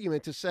an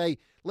argument to say,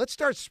 let's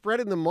start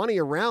spreading the money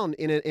around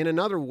in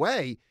another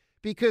way.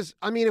 Because,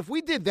 I mean, if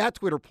we did that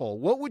Twitter poll,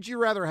 what would you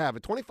rather have, a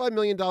 $25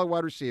 million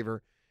wide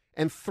receiver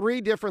and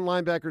 3 different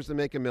linebackers that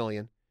make $1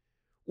 million,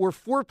 or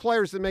 4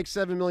 players that make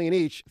 $7 million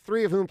each,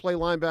 3 of whom play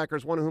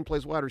linebackers, 1 of whom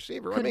plays wide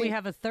receiver? Could we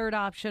have a third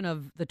option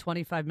of the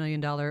 $25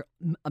 million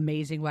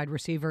amazing wide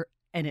receiver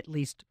and at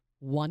least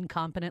 1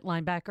 competent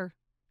linebacker?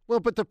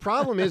 Well, but the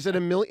problem is at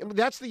 $1 million.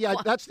 That's the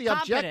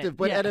objective.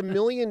 But at $1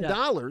 million,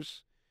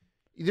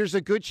 there's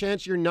a good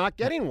chance you're not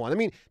getting one. I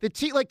mean,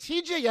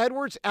 T.J.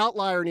 Edwards,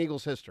 outlier in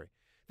Eagles history.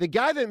 The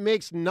guy that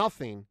makes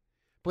nothing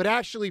but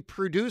actually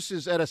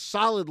produces at a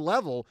solid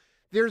level.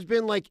 There's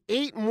been like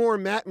 8 more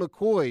Matt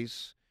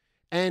McCoys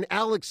and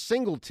Alex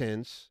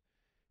Singletons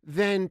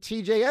than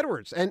T.J.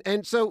 Edwards.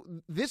 And so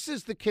this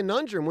is the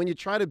conundrum when you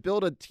try to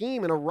build a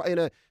team in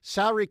a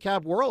salary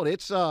cap world.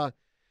 It's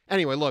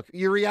anyway, look,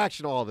 your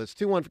reaction to all this,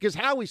 2-1, because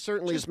Howie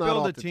certainly is not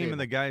off the table. Just build a team of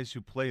the guys who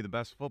play the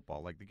best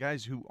football, like the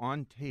guys who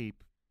on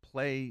tape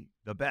play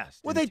the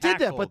best. Well, they did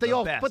that, but they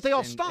all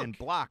stunk. And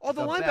blocked all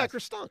the linebackers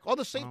best. Stunk. All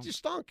the safeties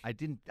stunk. I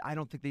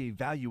don't think they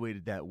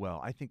evaluated that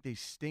well. I think they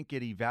stink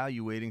at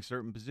evaluating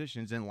certain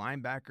positions, and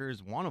linebacker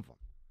is one of them.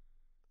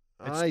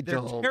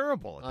 They're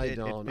terrible at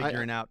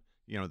figuring out,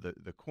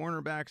 the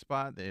cornerback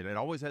spot. It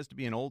always has to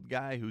be an old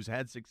guy who's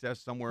had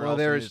success somewhere else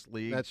in this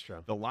league. That's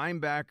true. The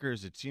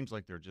linebackers, it seems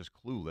like they're just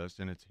clueless,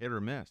 and it's hit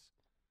or miss.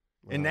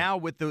 Wow. And now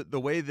with the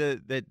way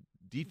that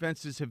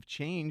defenses have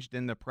changed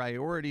and the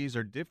priorities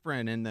are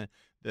different, and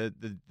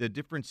the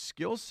different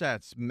skill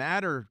sets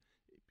matter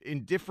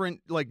in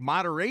different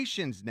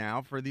moderations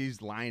now for these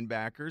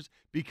linebackers,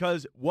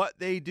 because what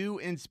they do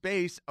in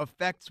space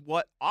affects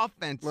what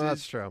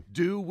offenses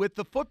do with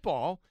the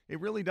football. It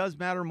really does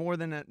matter more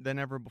than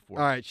ever before.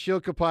 All right, Sheil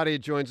Kapadia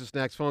joins us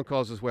next. Phone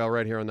calls as well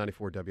right here on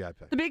 94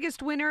 WIP. The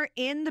biggest winner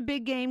in the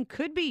big game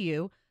could be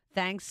you,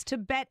 thanks to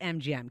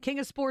BetMGM. King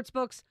of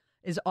Sportsbooks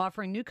is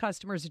offering new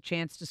customers a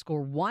chance to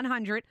score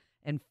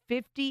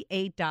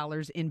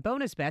 $158 in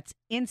bonus bets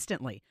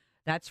instantly.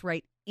 That's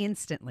right,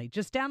 instantly.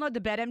 Just download the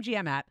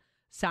BetMGM app,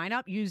 sign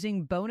up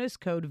using bonus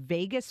code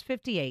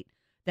VEGAS58,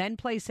 then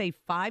place a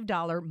 $5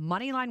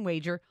 moneyline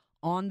wager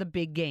on the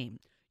big game.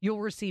 You'll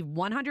receive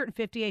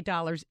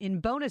 $158 in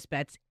bonus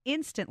bets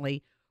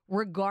instantly,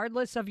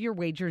 regardless of your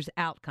wager's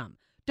outcome.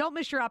 Don't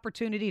miss your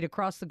opportunity to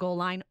cross the goal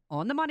line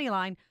on the money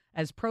line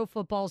as pro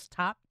football's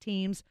top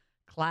teams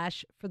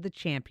clash for the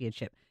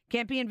championship.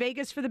 Can't be in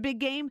Vegas for the big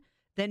game?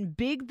 Then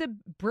bring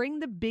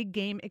the big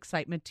game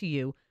excitement to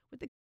you with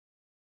the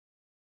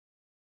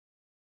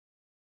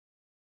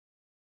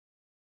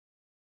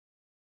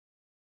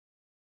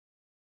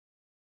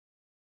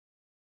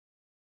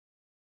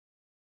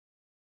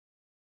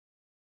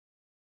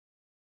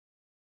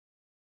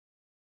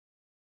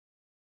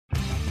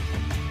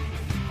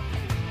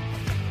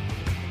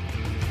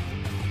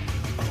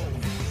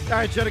All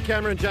right, Joe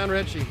DeCamara and John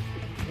Ritchie.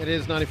 It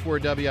is 94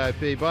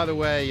 WIP. By the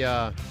way,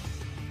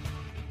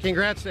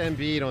 congrats to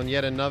Embiid on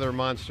yet another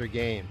monster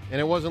game. And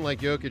it wasn't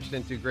like Jokic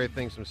didn't do great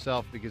things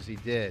himself, because he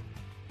did.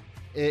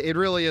 It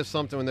really is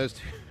something when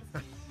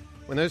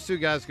those two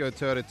guys go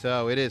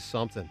toe-to-toe. It is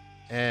something.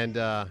 And,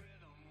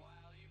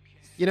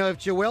 if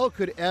Joel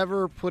could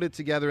ever put it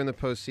together in the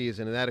postseason,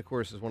 and that, of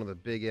course, is one of the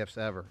big ifs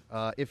ever,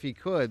 if he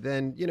could,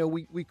 then,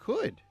 we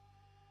could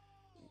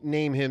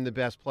name him the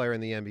best player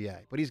in the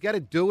NBA. But he's got to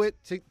do it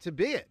to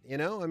be it,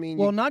 I mean...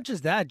 Well, not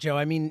just that, Joe.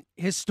 I mean,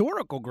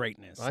 historical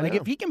greatness.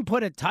 If he can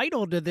put a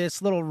title to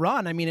this little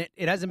run, I mean,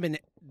 it hasn't been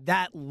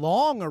that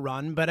long a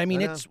run, but, I mean,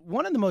 it's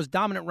one of the most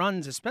dominant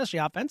runs, especially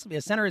offensively,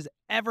 a center has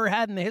ever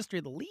had in the history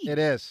of the league. It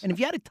is. And if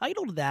you had a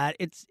title to that,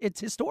 it's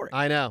historic.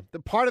 I know. The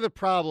part of the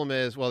problem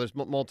is, well, there's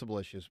multiple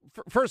issues.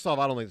 First off,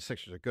 I don't think the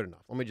Sixers are good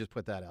enough. Let me just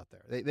put that out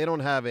there. They don't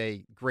have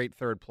a great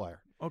third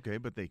player. Okay,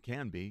 but they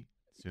can be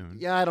soon.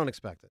 Yeah, I don't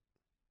expect it.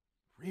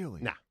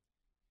 Really? Nah.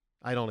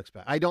 I don't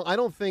expect. I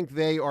don't think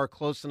they are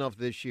close enough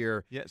this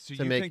year. Yeah, so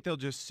you think they'll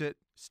just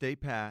stay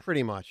pat,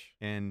 pretty much,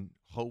 and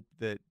hope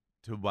that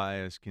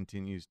Tobias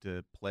continues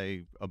to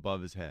play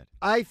above his head?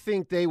 I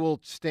think they will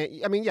stay.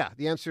 I mean,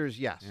 the answer is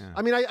yes. Yeah.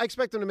 I mean, I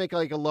expect them to make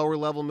like a lower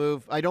level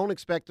move. I don't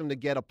expect them to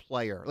get a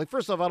player.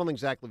 First off, I don't think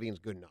Zach LaVine's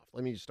good enough.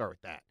 Let me just start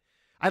with that.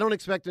 I don't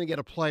expect them to get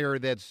a player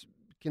that's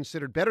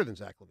considered better than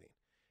Zach LaVine,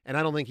 and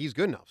I don't think he's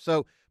good enough.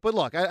 So, but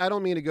look, I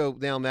don't mean to go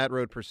down that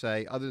road per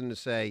se, other than to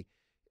say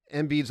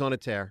Embiid's on a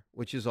tear,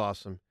 which is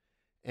awesome.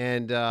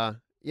 And,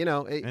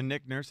 and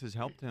Nick Nurse has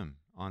helped him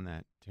on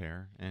that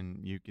tear, and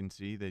you can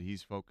see that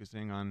he's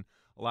focusing on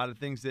a lot of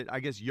things that I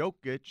guess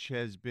Jokic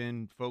has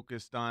been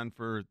focused on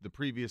for the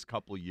previous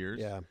couple of years.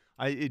 Yeah.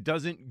 It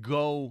doesn't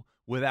go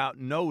without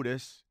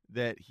notice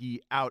that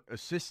he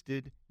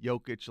out-assisted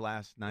Jokic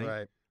last night.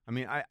 Right. I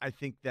mean, I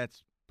think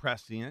that's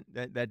prescient.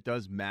 That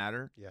does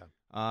matter. Yeah.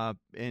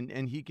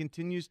 And he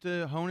continues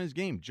to hone his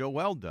game.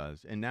 Joel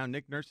does, and now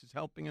Nick Nurse is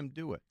helping him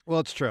do it. Well,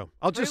 it's true.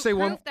 I'll just say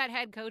proof that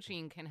head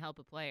coaching can help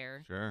a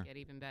player get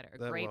even better. A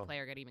great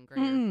player get even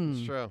greater.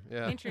 It's true.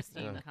 Yeah.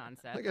 Interesting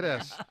concept. Look at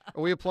this.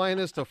 Are we applying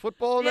this to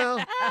football now?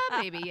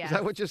 Maybe, yeah. Is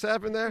that what just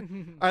happened there?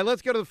 All right,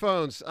 let's go to the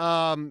phones.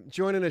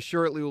 Joining us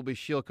shortly will be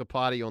Sheil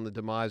Kapadia on the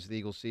demise of the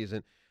Eagles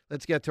season.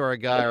 Let's get to our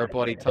guy, our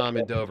buddy Tom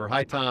in Dover.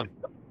 Hi, Tom.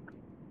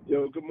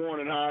 Yo, good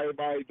morning. How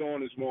everybody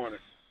doing this morning?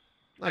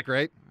 Not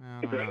great.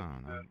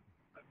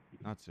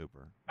 Not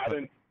super. I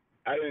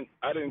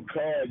didn't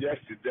call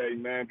yesterday,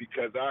 man,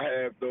 because I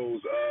have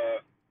those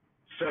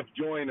Seth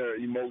Joyner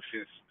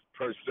emotions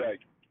per se.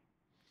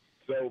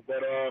 So,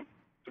 but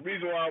the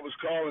reason why I was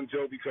calling,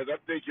 Joe, because I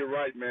think you're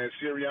right, man.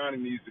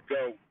 Sirianni needs to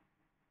go,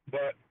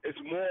 but it's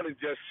more than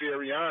just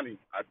Sirianni.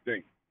 I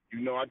think,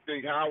 I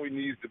think Howie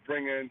needs to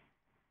bring in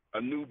a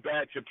new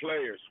batch of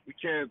players. We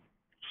can't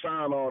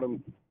sign all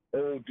them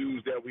old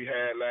dudes that we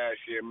had last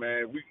year,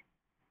 man.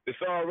 It's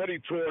already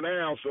torn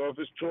down, so if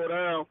it's torn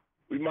down,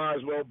 we might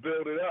as well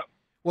build it up.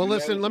 Well,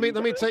 listen, let me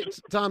tell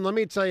Tom. Let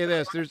me tell you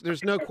this.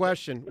 There's no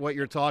question what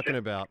you're talking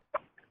about.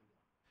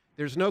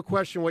 There's no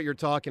question what you're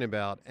talking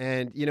about.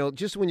 And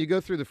just when you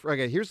go through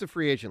here's the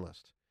free agent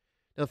list.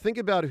 Now think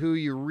about who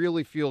you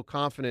really feel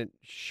confident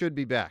should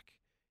be back.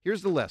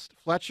 Here's the list: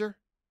 Fletcher,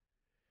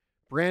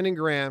 Brandon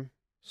Graham,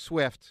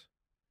 Swift,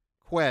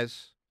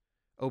 Quez,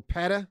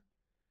 Opeta,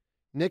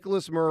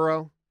 Nicholas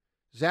Murrow,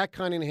 Zach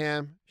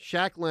Cunningham,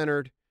 Shaq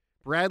Leonard,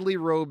 Bradley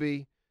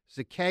Roby,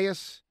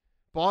 Zacchaeus,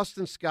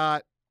 Boston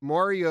Scott,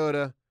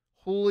 Mariota,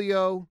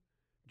 Julio,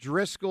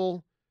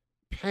 Driscoll,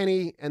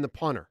 Penny, and the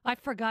punter. I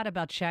forgot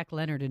about Shaq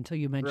Leonard until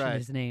you mentioned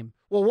his name.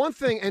 Well, one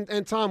thing,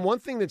 and Tom, one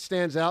thing that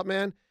stands out,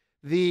 man,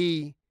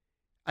 I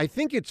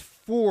think it's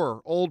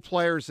 4 old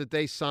players that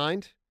they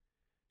signed.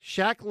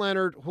 Shaq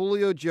Leonard,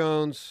 Julio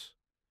Jones.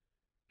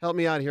 Help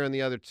me out here on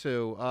the other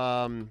 2.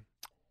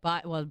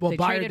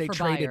 They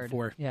traded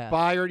for. Yeah.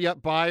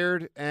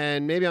 Byard,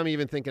 and maybe I'm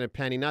even thinking of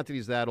Penny. Not that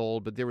he's that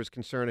old, but there was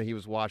concern that he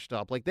was washed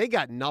up. Like, they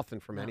got nothing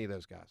from any of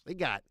those guys.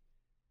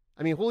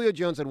 Julio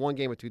Jones had 1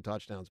 game with 2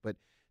 touchdowns, but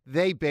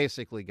they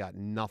basically got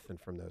nothing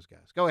from those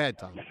guys. Go ahead,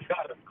 Tom.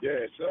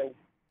 Yeah, so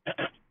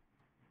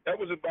that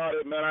was about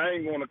it, man. I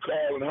ain't going to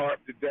call and harp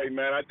today,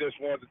 man. I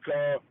just wanted to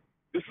call.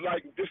 This is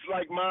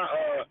like my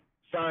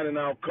signing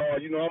out call.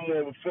 I'm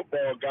more of a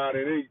football guy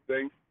than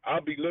anything. I'll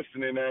be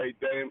listening every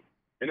day.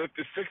 And if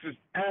the Sixers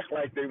act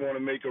like they want to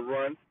make a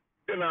run,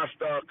 then I'll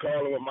start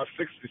calling with my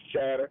Sixers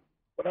chatter.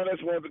 But I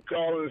just wanted to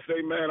call and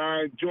say, man,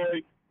 I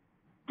enjoy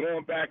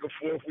going back and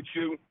forth with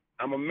you.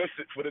 I'm going to miss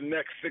it for the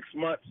next 6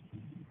 months.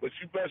 But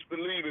you best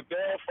believe if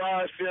they'll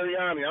fire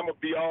Sirianni, I'm going to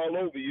be all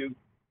over you.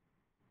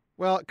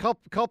 Well,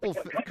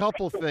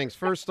 couple things.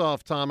 First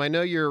off, Tom, I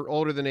know you're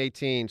older than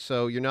 18,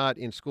 so you're not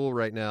in school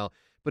right now.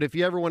 But if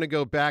you ever want to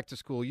go back to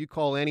school, you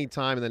call any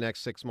time in the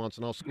next 6 months,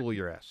 and I'll school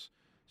your ass.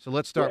 So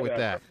let's start with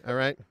that, all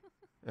right?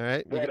 All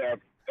right.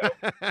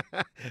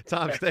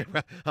 Tom, stay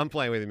well. I'm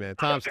playing with you, man.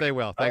 Tom, stay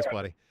well. Thanks,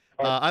 buddy.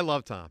 I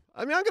love Tom.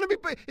 I'm going to be.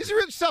 Is he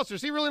really, Seltzer?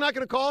 Is he really not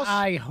going to call us?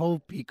 I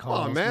hope he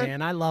calls,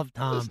 man. I love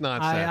Tom. This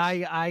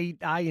nonsense.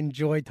 I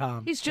enjoy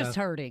Tom. He's just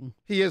hurting.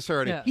 He is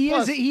hurting.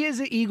 Yeah. He is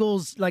an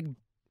Eagles. Like,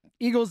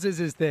 Eagles is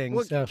his thing.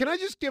 Look, can I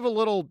just give a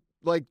little,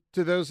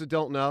 to those that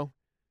don't know?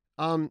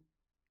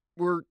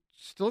 We're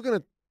still going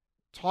to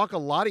talk a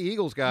lot of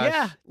Eagles guys.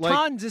 Yeah,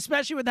 tons,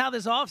 especially with how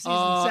this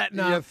offseason's setting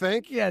up. You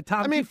think? Yeah,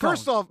 Tom.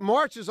 First off,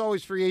 March is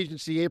always free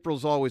agency. April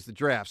is always the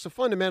draft. So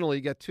fundamentally,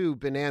 you got 2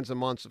 bonanza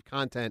months of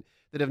content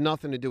that have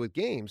nothing to do with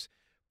games.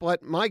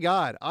 But my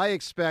God, I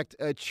expect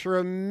a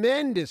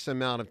tremendous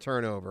amount of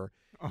turnover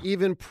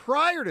even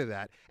prior to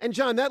that. And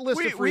John, that list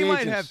of free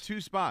agents. We might have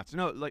 2 spots.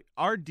 No,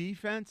 our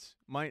defense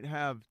might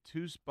have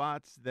 2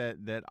 spots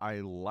that I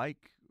like.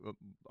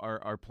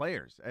 Our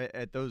players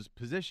at those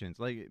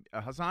positions, like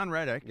Hassan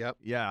Reddick,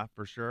 yeah,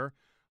 for sure,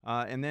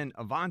 and then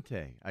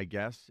Avante, I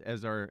guess,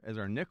 as our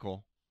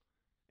nickel,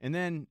 and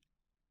then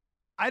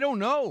I don't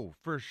know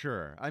for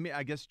sure.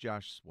 I guess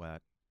Josh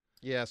Sweat.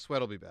 Yeah,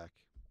 Sweat will be back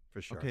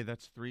for sure. Okay,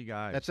 that's 3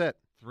 guys. That's it.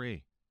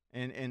 3,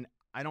 and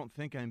I don't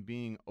think I'm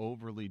being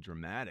overly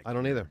dramatic. I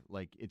don't either.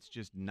 It's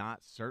just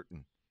not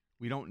certain.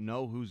 We don't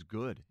know who's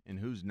good and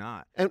who's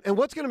not. And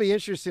what's going to be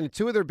interesting,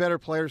 2 of their better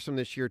players from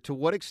this year, to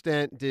what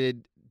extent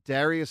did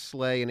Darius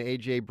Slay and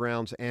A.J.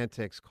 Brown's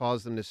antics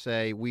cause them to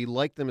say, we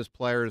like them as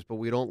players, but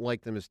we don't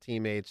like them as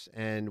teammates,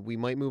 and we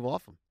might move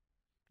off them?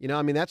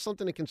 That's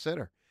something to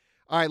consider.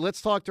 All right, let's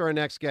talk to our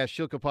next guest.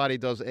 Sheil Kapadia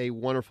does a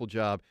wonderful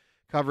job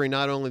covering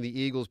not only the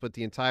Eagles, but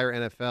the entire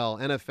NFL.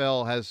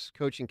 NFL has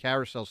coaching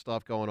carousel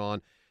stuff going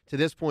on. To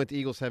this point, the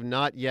Eagles have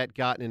not yet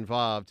gotten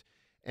involved.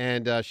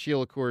 And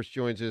Sheil, of course,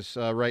 joins us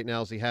right now,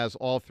 as he has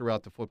all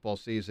throughout the football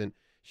season.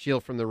 Sheil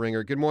from The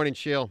Ringer. Good morning,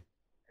 Sheil.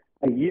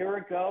 A year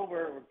ago,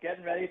 we're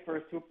getting ready for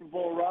a Super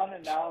Bowl run,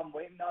 and now I'm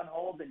waiting on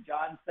hold, and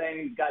John's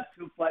saying he's got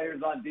 2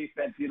 players on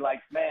defense he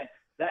likes. Man,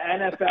 The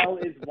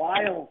NFL is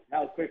wild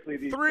how quickly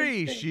these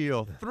Three, things change.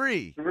 Sheil.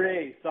 Three.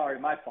 Sorry,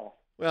 my fault.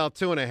 Well,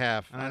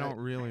 2.5. I don't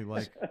really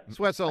like.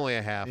 Sweat's only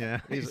a half. Yeah,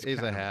 he's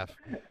a half.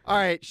 All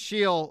right,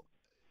 Sheil,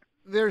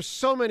 there's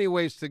so many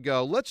ways to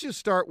go. Let's just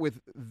start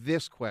with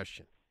this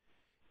question.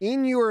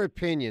 In your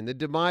opinion, the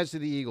demise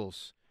of the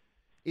Eagles,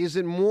 is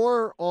it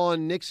more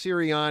on Nick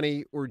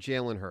Sirianni or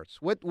Jalen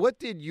Hurts? What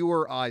did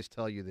your eyes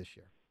tell you this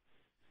year?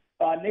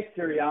 Nick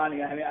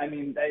Sirianni, I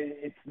mean,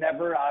 it's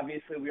never,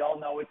 obviously, we all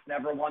know it's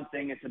never one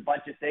thing. It's a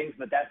bunch of things,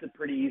 but that's a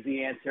pretty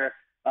easy answer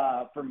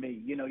for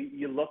me. You know,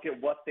 you look at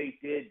what they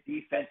did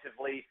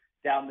defensively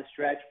down the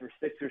stretch for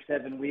 6 or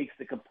 7 weeks,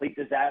 the complete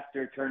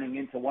disaster turning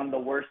into one of the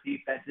worst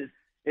defenses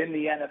in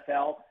the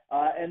NFL.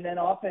 And then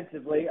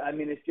offensively, I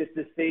mean, it's just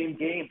the same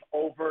game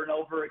over and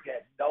over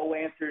again. No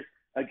answers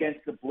against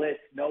the blitz,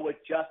 no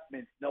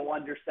adjustments, no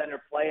under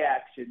center play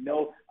action,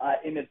 no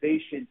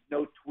innovations,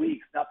 no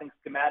tweaks, nothing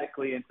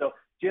schematically. And so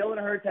Jalen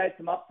Hurts had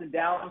some ups and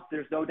downs.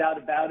 There's no doubt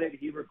about it.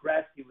 He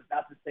regressed. He was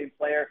not the same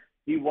player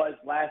he was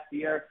last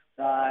year.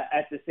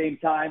 At the same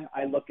time,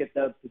 I look at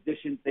the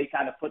positions they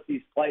kind of put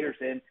these players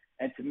in,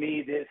 and to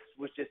me, this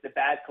was just a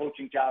bad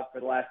coaching job for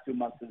the last 2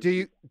 months.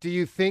 Do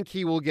you think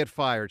he will get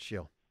fired,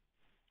 Sheil?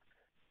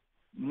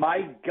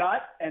 My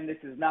gut, and this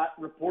is not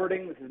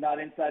reporting, this is not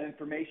inside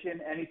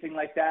information, anything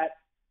like that,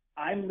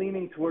 I'm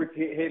leaning towards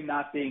him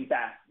not being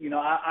back. You know,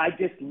 I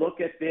just look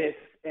at this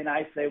and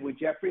I say, when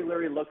Jeffrey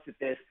Lurie looks at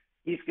this,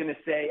 he's going to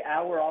say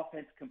our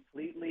offense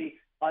completely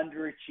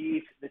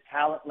underachieved the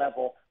talent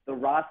level, the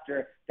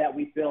roster that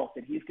we built.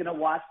 And he's going to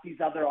watch these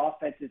other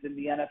offenses in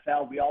the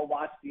NFL. We all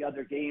watched the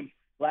other games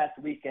last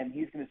weekend.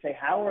 He's going to say,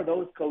 how are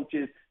those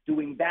coaches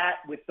doing that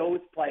with those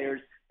players?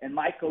 And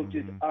my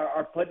coaches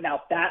are putting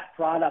out that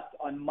product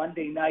on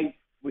Monday night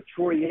with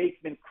Troy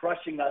Aikman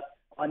crushing us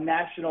on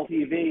national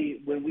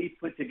TV when we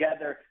put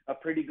together a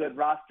pretty good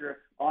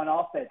roster on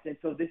offense. And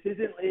so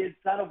it's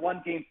not a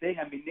one-game thing.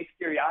 I mean, Nick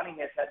Sirianni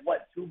has had,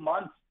 2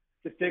 months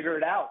to figure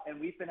it out. And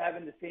we've been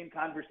having the same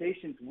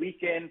conversations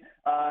week in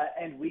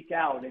and week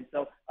out. And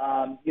so,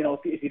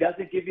 if he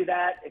doesn't give you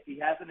that, if he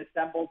hasn't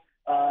assembled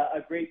a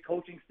great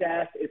coaching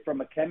staff, from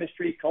a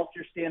chemistry,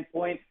 culture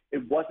standpoint,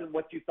 it wasn't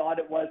what you thought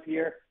it was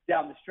here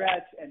down the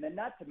stretch. And then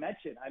not to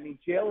mention, I mean,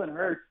 Jalen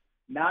Hurts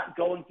not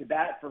going to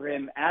bat for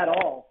him at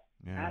all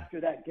after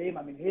that game.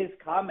 I mean, his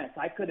comments,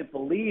 I couldn't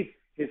believe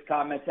his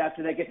comments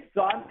after that game.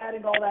 So I'm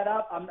adding all that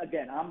up. I'm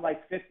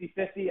like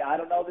 50-50. I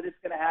don't know that it's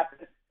going to happen.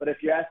 But if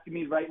you're asking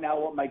me right now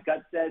what my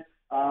gut says,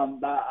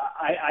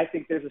 I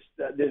think there's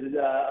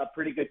a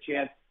pretty good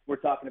chance we're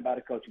talking about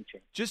a coaching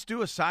change. Just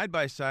do a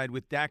side-by-side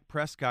with Dak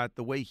Prescott,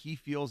 the way he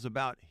feels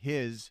about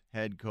his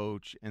head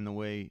coach and the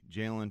way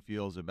Jalen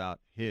feels about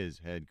his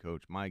head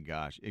coach. My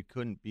gosh, it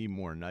couldn't be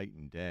more night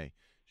and day.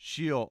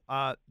 Sheil,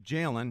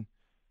 Jalen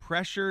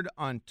pressured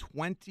on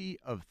 20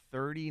 of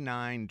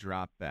 39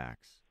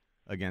 dropbacks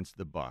against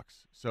the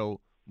Bucs, so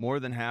more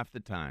than half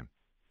the time.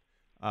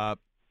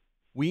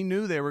 We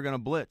knew they were going to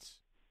blitz.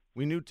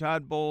 We knew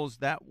Todd Bowles,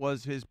 that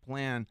was his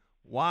plan.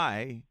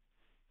 Why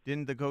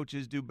didn't the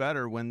coaches do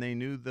better when they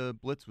knew the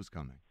blitz was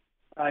coming?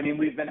 I mean,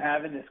 we've been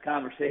having this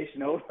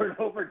conversation over and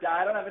over.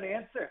 I don't have an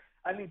answer.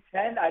 I mean,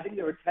 I think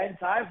there were 10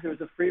 times there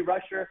was a free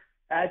rusher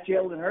at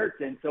Jalen Hurts.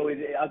 And so,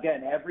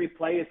 again, every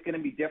play is going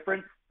to be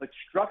different. But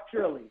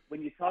structurally,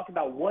 when you talk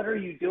about what are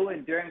you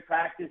doing during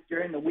practice,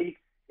 during the week,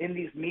 in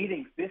these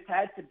meetings, this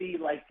had to be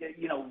like,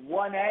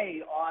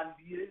 1A on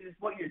this is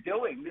what you're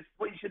doing. This is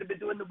what you should have been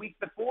doing the week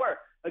before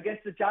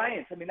against the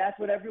Giants. I mean, that's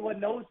what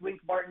everyone knows Wink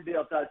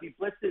Martindale does. He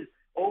blitzes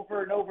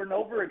over and over and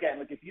over again.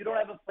 Like, if you don't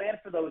have a plan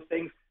for those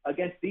things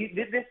against these,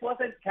 this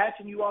wasn't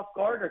catching you off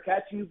guard or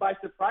catching you by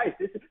surprise.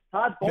 This is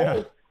Todd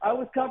Bowles. Yeah. I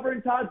was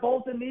covering Todd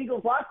Bowles in the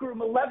Eagles locker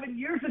room 11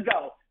 years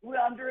ago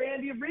under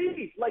Andy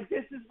Reid. Like,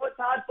 this is what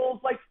Todd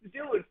Bowles likes to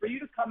do. And for you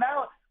to come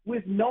out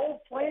with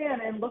no plan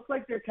and look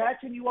like they're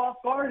catching you off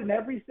guard in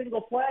every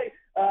single play,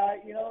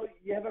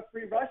 you have a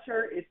free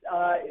rusher. It's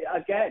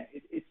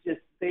it's just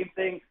the same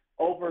thing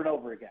over and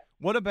over again.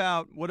 What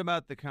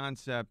about the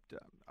concept?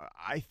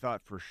 I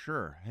thought for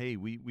sure, hey,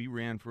 we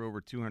ran for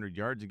over 200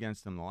 yards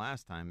against them the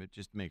last time. It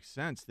just makes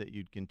sense that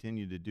you'd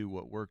continue to do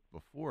what worked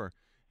before.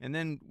 And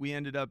then we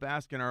ended up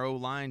asking our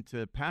O-line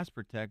to pass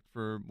protect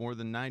for more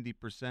than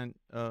 90%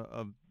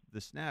 of the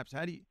snaps.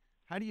 How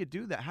do you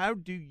do that? How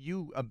do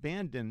you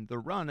abandon the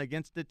run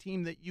against a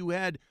team that you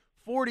had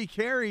 40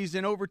 carries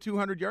and over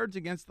 200 yards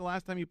against the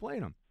last time you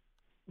played them?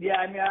 Yeah,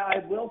 I mean, I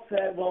will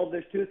say, well,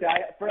 there's two things.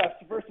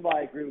 First of all,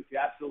 I agree with you.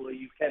 Absolutely,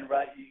 you can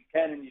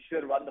and you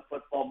should run the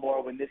football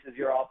more when this is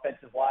your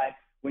offensive line,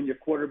 when your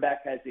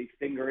quarterback has a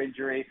finger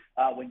injury,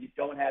 when you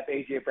don't have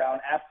A.J. Brown.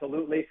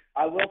 Absolutely.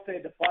 I will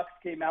say the Bucs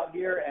came out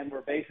here and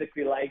were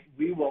basically like,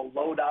 we will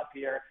load up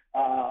here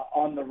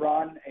on the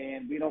run,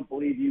 and we don't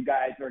believe you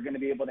guys are going to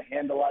be able to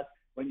handle us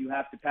when you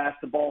have to pass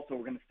the ball, so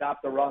we're going to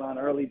stop the run on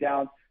early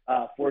downs,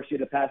 force you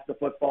to pass the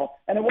football.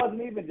 And it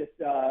wasn't even just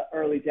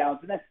early downs.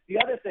 And that's the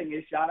other thing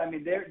is, Sean, I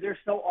mean, they're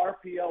so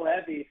RPO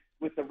heavy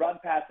with the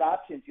run-pass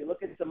options. You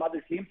look at some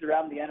other teams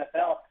around the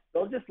NFL,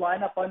 they'll just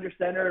line up under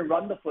center and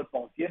run the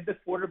football. Give the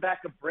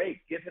quarterback a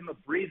break. Give him a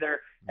breather.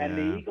 And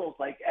the Eagles,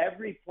 like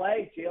every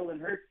play,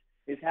 Jalen Hurts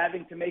is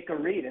having to make a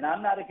read. And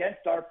I'm not against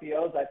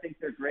RPOs. I think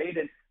they're great,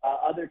 and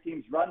other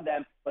teams run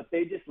them, but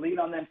they just lean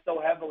on them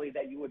so heavily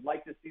that you would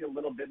like to see a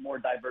little bit more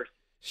diversity.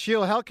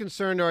 Sheil, how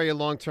concerned are you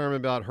long-term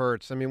about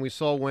Hurts? I mean, we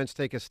saw Wentz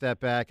take a step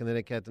back, and then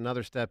it got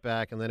another step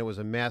back, and then it was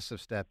a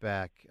massive step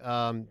back.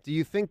 Do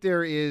you think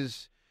there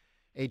is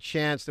a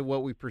chance that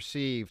what we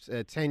perceived,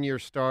 a 10-year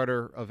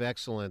starter of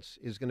excellence,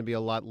 is going to be a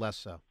lot less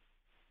so?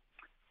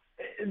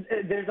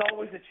 There's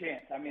always a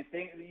chance. I mean,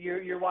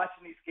 you're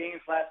watching these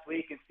games last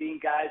week and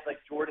seeing guys like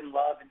Jordan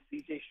Love and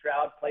C.J.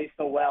 Stroud play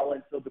so well,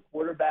 and so the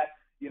quarterback,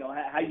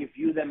 how you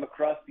view them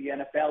across the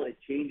NFL, it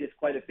changes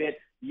quite a bit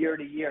year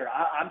to year.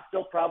 I'm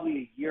still probably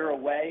a year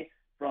away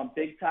from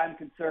big-time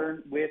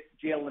concern with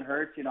Jalen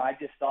Hurts. I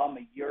just saw him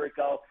a year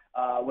ago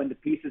when the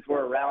pieces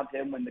were around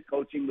him, when the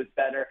coaching was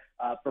better,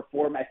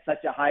 perform at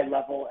such a high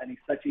level, and he's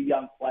such a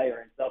young player.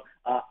 And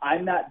so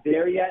I'm not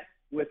there yet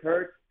with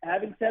Hurts.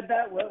 Having said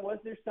that, was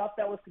there stuff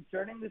that was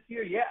concerning this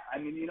year? Yeah. I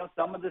mean,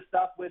 some of the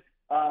stuff with,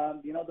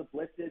 the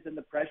blitzes and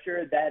the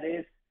pressure, that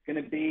is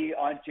going to be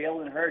on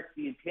Jalen Hurts,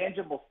 the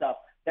intangible stuff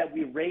that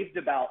we raved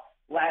about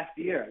last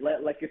year.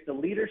 Like if the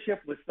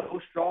leadership was so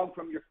strong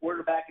from your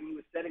quarterback and he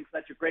was setting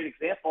such a great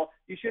example,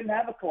 you shouldn't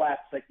have a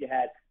collapse like you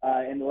had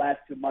in the last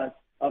 2 months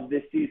of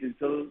this season.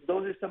 So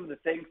those are some of the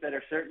things that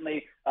are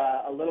certainly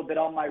a little bit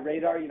on my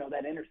radar.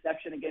 That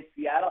interception against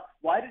Seattle.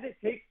 Why did it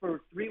take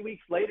for 3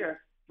 weeks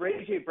later for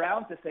A.J.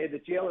 Brown to say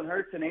that Jalen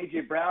Hurts and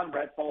A.J. Brown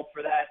red fault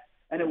for that,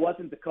 and it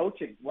wasn't the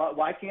coaching?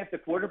 Why can't the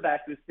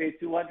quarterback who's paid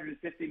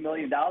 $250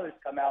 million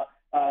come out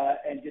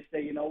and just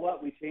say, you know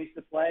what, we changed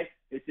the play,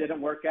 it didn't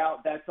work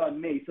out, that's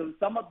on me? So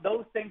some of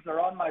those things are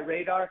on my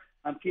radar.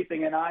 I'm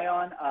keeping an eye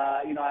on.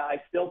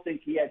 I still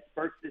think he had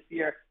spurts this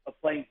year of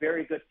playing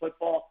very good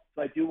football.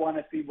 So I do want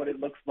to see what it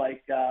looks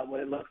like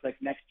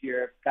next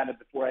year, kind of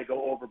before I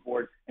go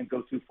overboard and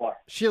go too far.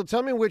 Sheil,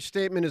 tell me which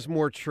statement is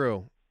more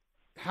true.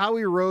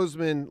 Howie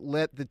Roseman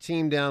let the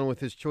team down with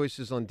his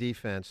choices on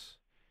defense,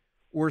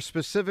 or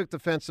specific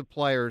defensive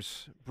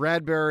players,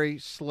 Bradbury,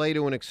 Slay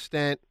to an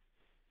extent,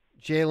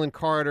 Jalen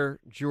Carter,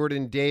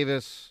 Jordan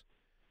Davis,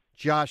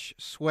 Josh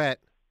Sweat,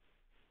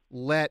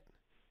 let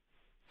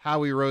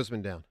Howie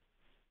Roseman down?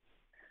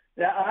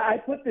 Yeah, I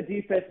put the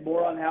defense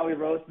more on Howie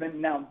Roseman.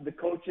 Now, the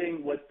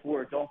coaching was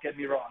poor. Don't get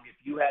me wrong.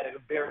 If you had a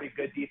very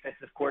good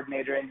defensive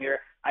coordinator in here,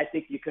 I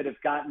think you could have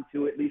gotten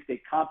to at least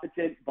a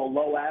competent,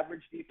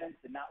 below-average defense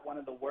and not one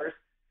of the worst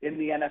in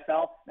the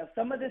NFL. Now,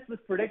 some of this was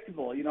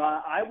predictable.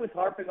 I was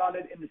harping on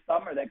it in the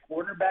summer that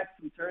quarterbacks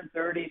who turn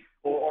 30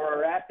 or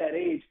are at that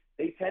age,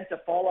 they tend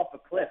to fall off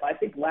a cliff. I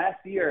think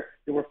last year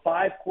there were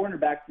 5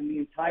 cornerbacks in the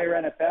entire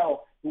NFL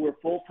who were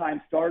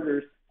full-time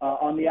starters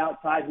on the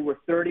outside who were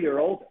 30 or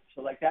older.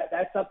 So,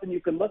 that's something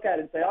you can look at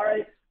and say, all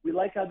right, we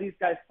like how these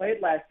guys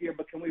played last year,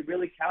 but can we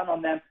really count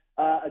on them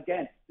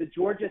again? The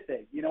Georgia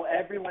thing,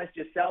 everyone's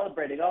just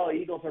celebrating,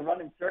 Eagles are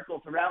running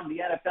circles around the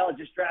NFL,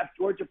 just draft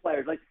Georgia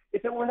players.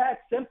 If it were that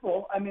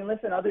simple, I mean,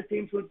 listen, other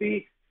teams would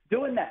be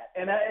doing that.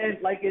 And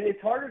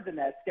it's harder than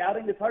that.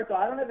 Scouting is hard. So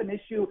I don't have an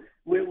issue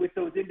with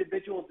those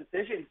individual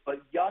decisions,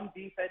 but young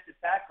defensive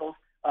tackles,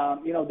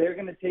 they're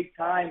going to take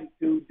time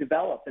to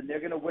develop, and they're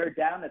going to wear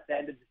down at the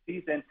end of the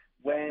season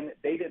when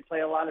they didn't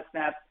play a lot of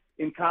snaps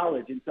in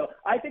college. And so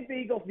I think the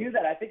Eagles knew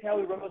that. I think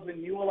Howie Roseman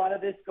knew a lot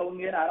of this going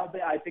in.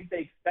 I think they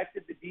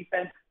expected the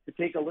defense to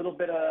take a little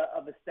bit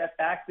of a step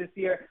back this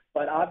year,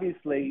 but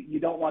obviously you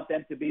don't want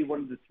them to be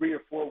one of the 3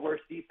 or 4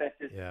 worst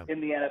defenses in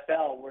the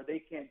NFL where they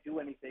can't do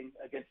anything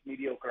against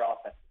mediocre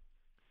offense.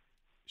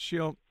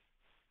 Sheil,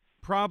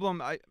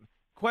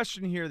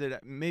 question here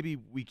that maybe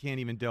we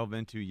can't even delve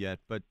into yet,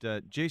 but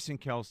Jason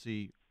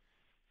Kelce,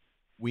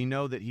 we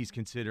know that he's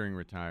considering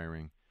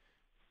retiring.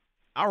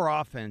 Our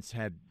offense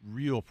had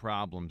real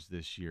problems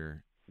this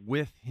year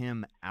with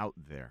him out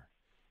there.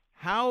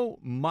 How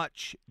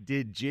much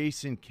did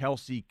Jason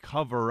Kelce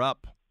cover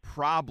up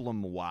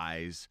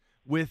problem-wise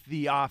with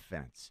the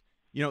offense?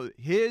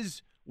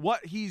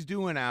 What he's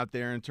doing out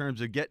there in terms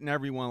of getting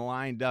everyone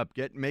lined up,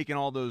 making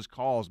all those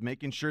calls,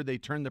 making sure they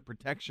turn the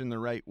protection the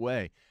right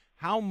way.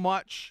 How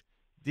much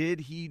did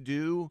he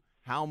do?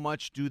 How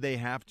much do they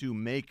have to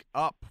make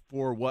up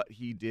for what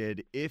he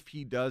did if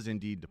he does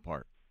indeed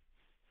depart?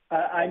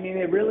 I mean,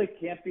 it really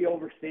can't be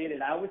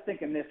overstated. I was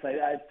thinking this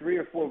 3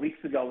 or 4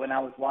 weeks ago when I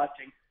was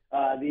watching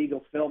the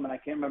Eagles film, and I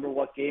can't remember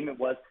what game it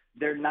was.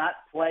 They're not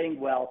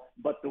playing well,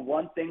 but the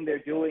one thing they're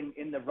doing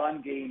in the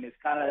run game is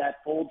kind of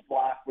that fold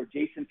block where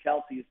Jason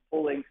Kelce is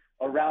pulling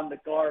around the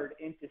guard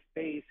into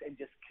space and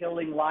just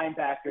killing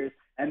linebackers,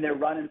 and they're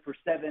running for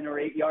 7 or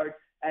 8 yards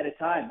at a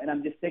time. And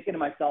I'm just thinking to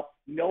myself,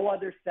 no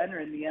other center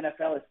in the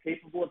NFL is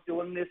capable of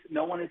doing this.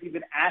 No one is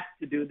even asked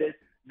to do this.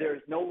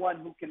 There's no one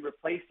who can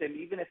replace him,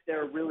 even if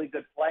they're a really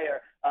good player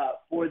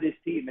for this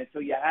team. And so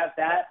you have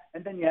that,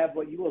 and then you have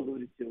what you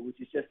alluded to, which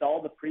is just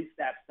all the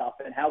pre-snap stuff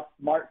and how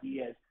smart he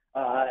is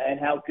and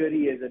how how good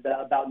he is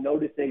about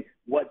noticing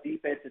what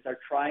defenses are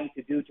trying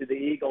to do to the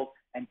Eagles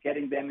and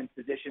getting them in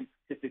position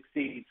to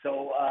succeed.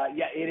 So,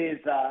 it is.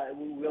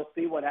 We'll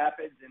see what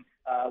happens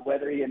and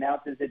whether he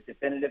announces it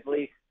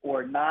definitively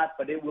or not,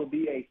 but it will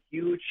be a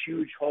huge,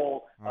 huge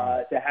hole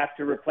to have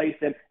to replace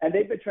him. And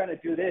they've been trying to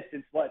do this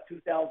since,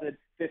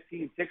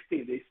 2015,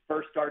 16. They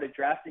first started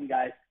drafting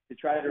guys to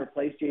try to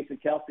replace Jason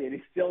Kelce, and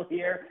he's still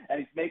here, and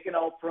he's making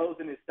all pros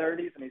in his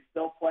 30s, and he's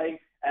still playing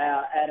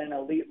at an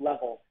elite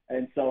level.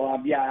 And so,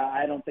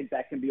 I don't think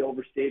that can be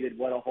overstated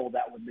what a hole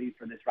that would leave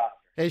for this roster.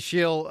 Hey,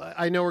 Sheil,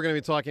 I know we're going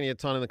to be talking to you a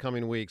ton in the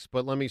coming weeks,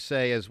 but let me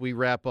say as we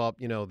wrap up,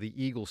 the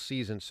Eagles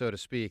season, so to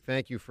speak,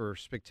 thank you for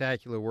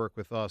spectacular work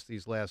with us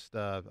these last,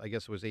 I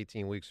guess it was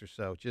 18 weeks or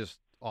so. Just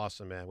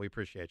awesome, man. We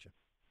appreciate you.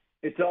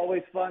 It's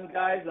always fun,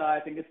 guys.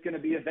 I think it's going to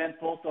be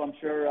eventful, so I'm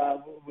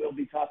sure we'll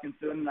be talking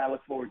soon, and I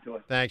look forward to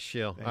it. Thanks,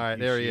 Sheil. All right,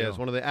 there he is.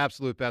 One of the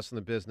absolute best in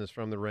the business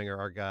from The Ringer,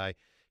 our guy,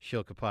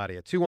 Sheil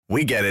Kapadia.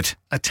 We get it.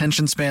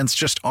 Attention spans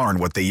just aren't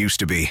what they used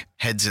to be.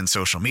 Heads in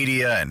social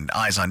media and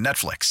eyes on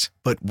Netflix.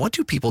 But what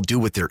do people do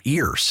with their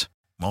ears?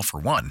 Well, for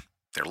one,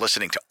 they're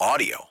listening to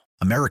audio.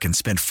 Americans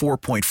spend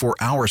 4.4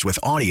 hours with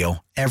audio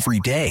every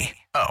day.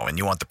 Oh, and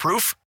you want the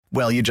proof?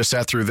 Well, you just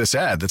sat through this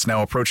ad that's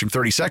now approaching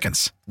 30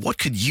 seconds. What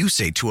could you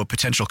say to a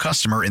potential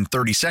customer in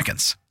 30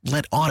 seconds?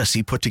 Let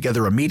Odyssey put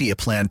together a media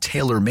plan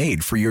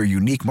tailor-made for your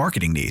unique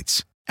marketing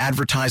needs.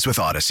 Advertise with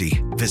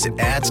Odyssey. Visit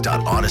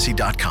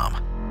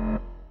ads.odyssey.com.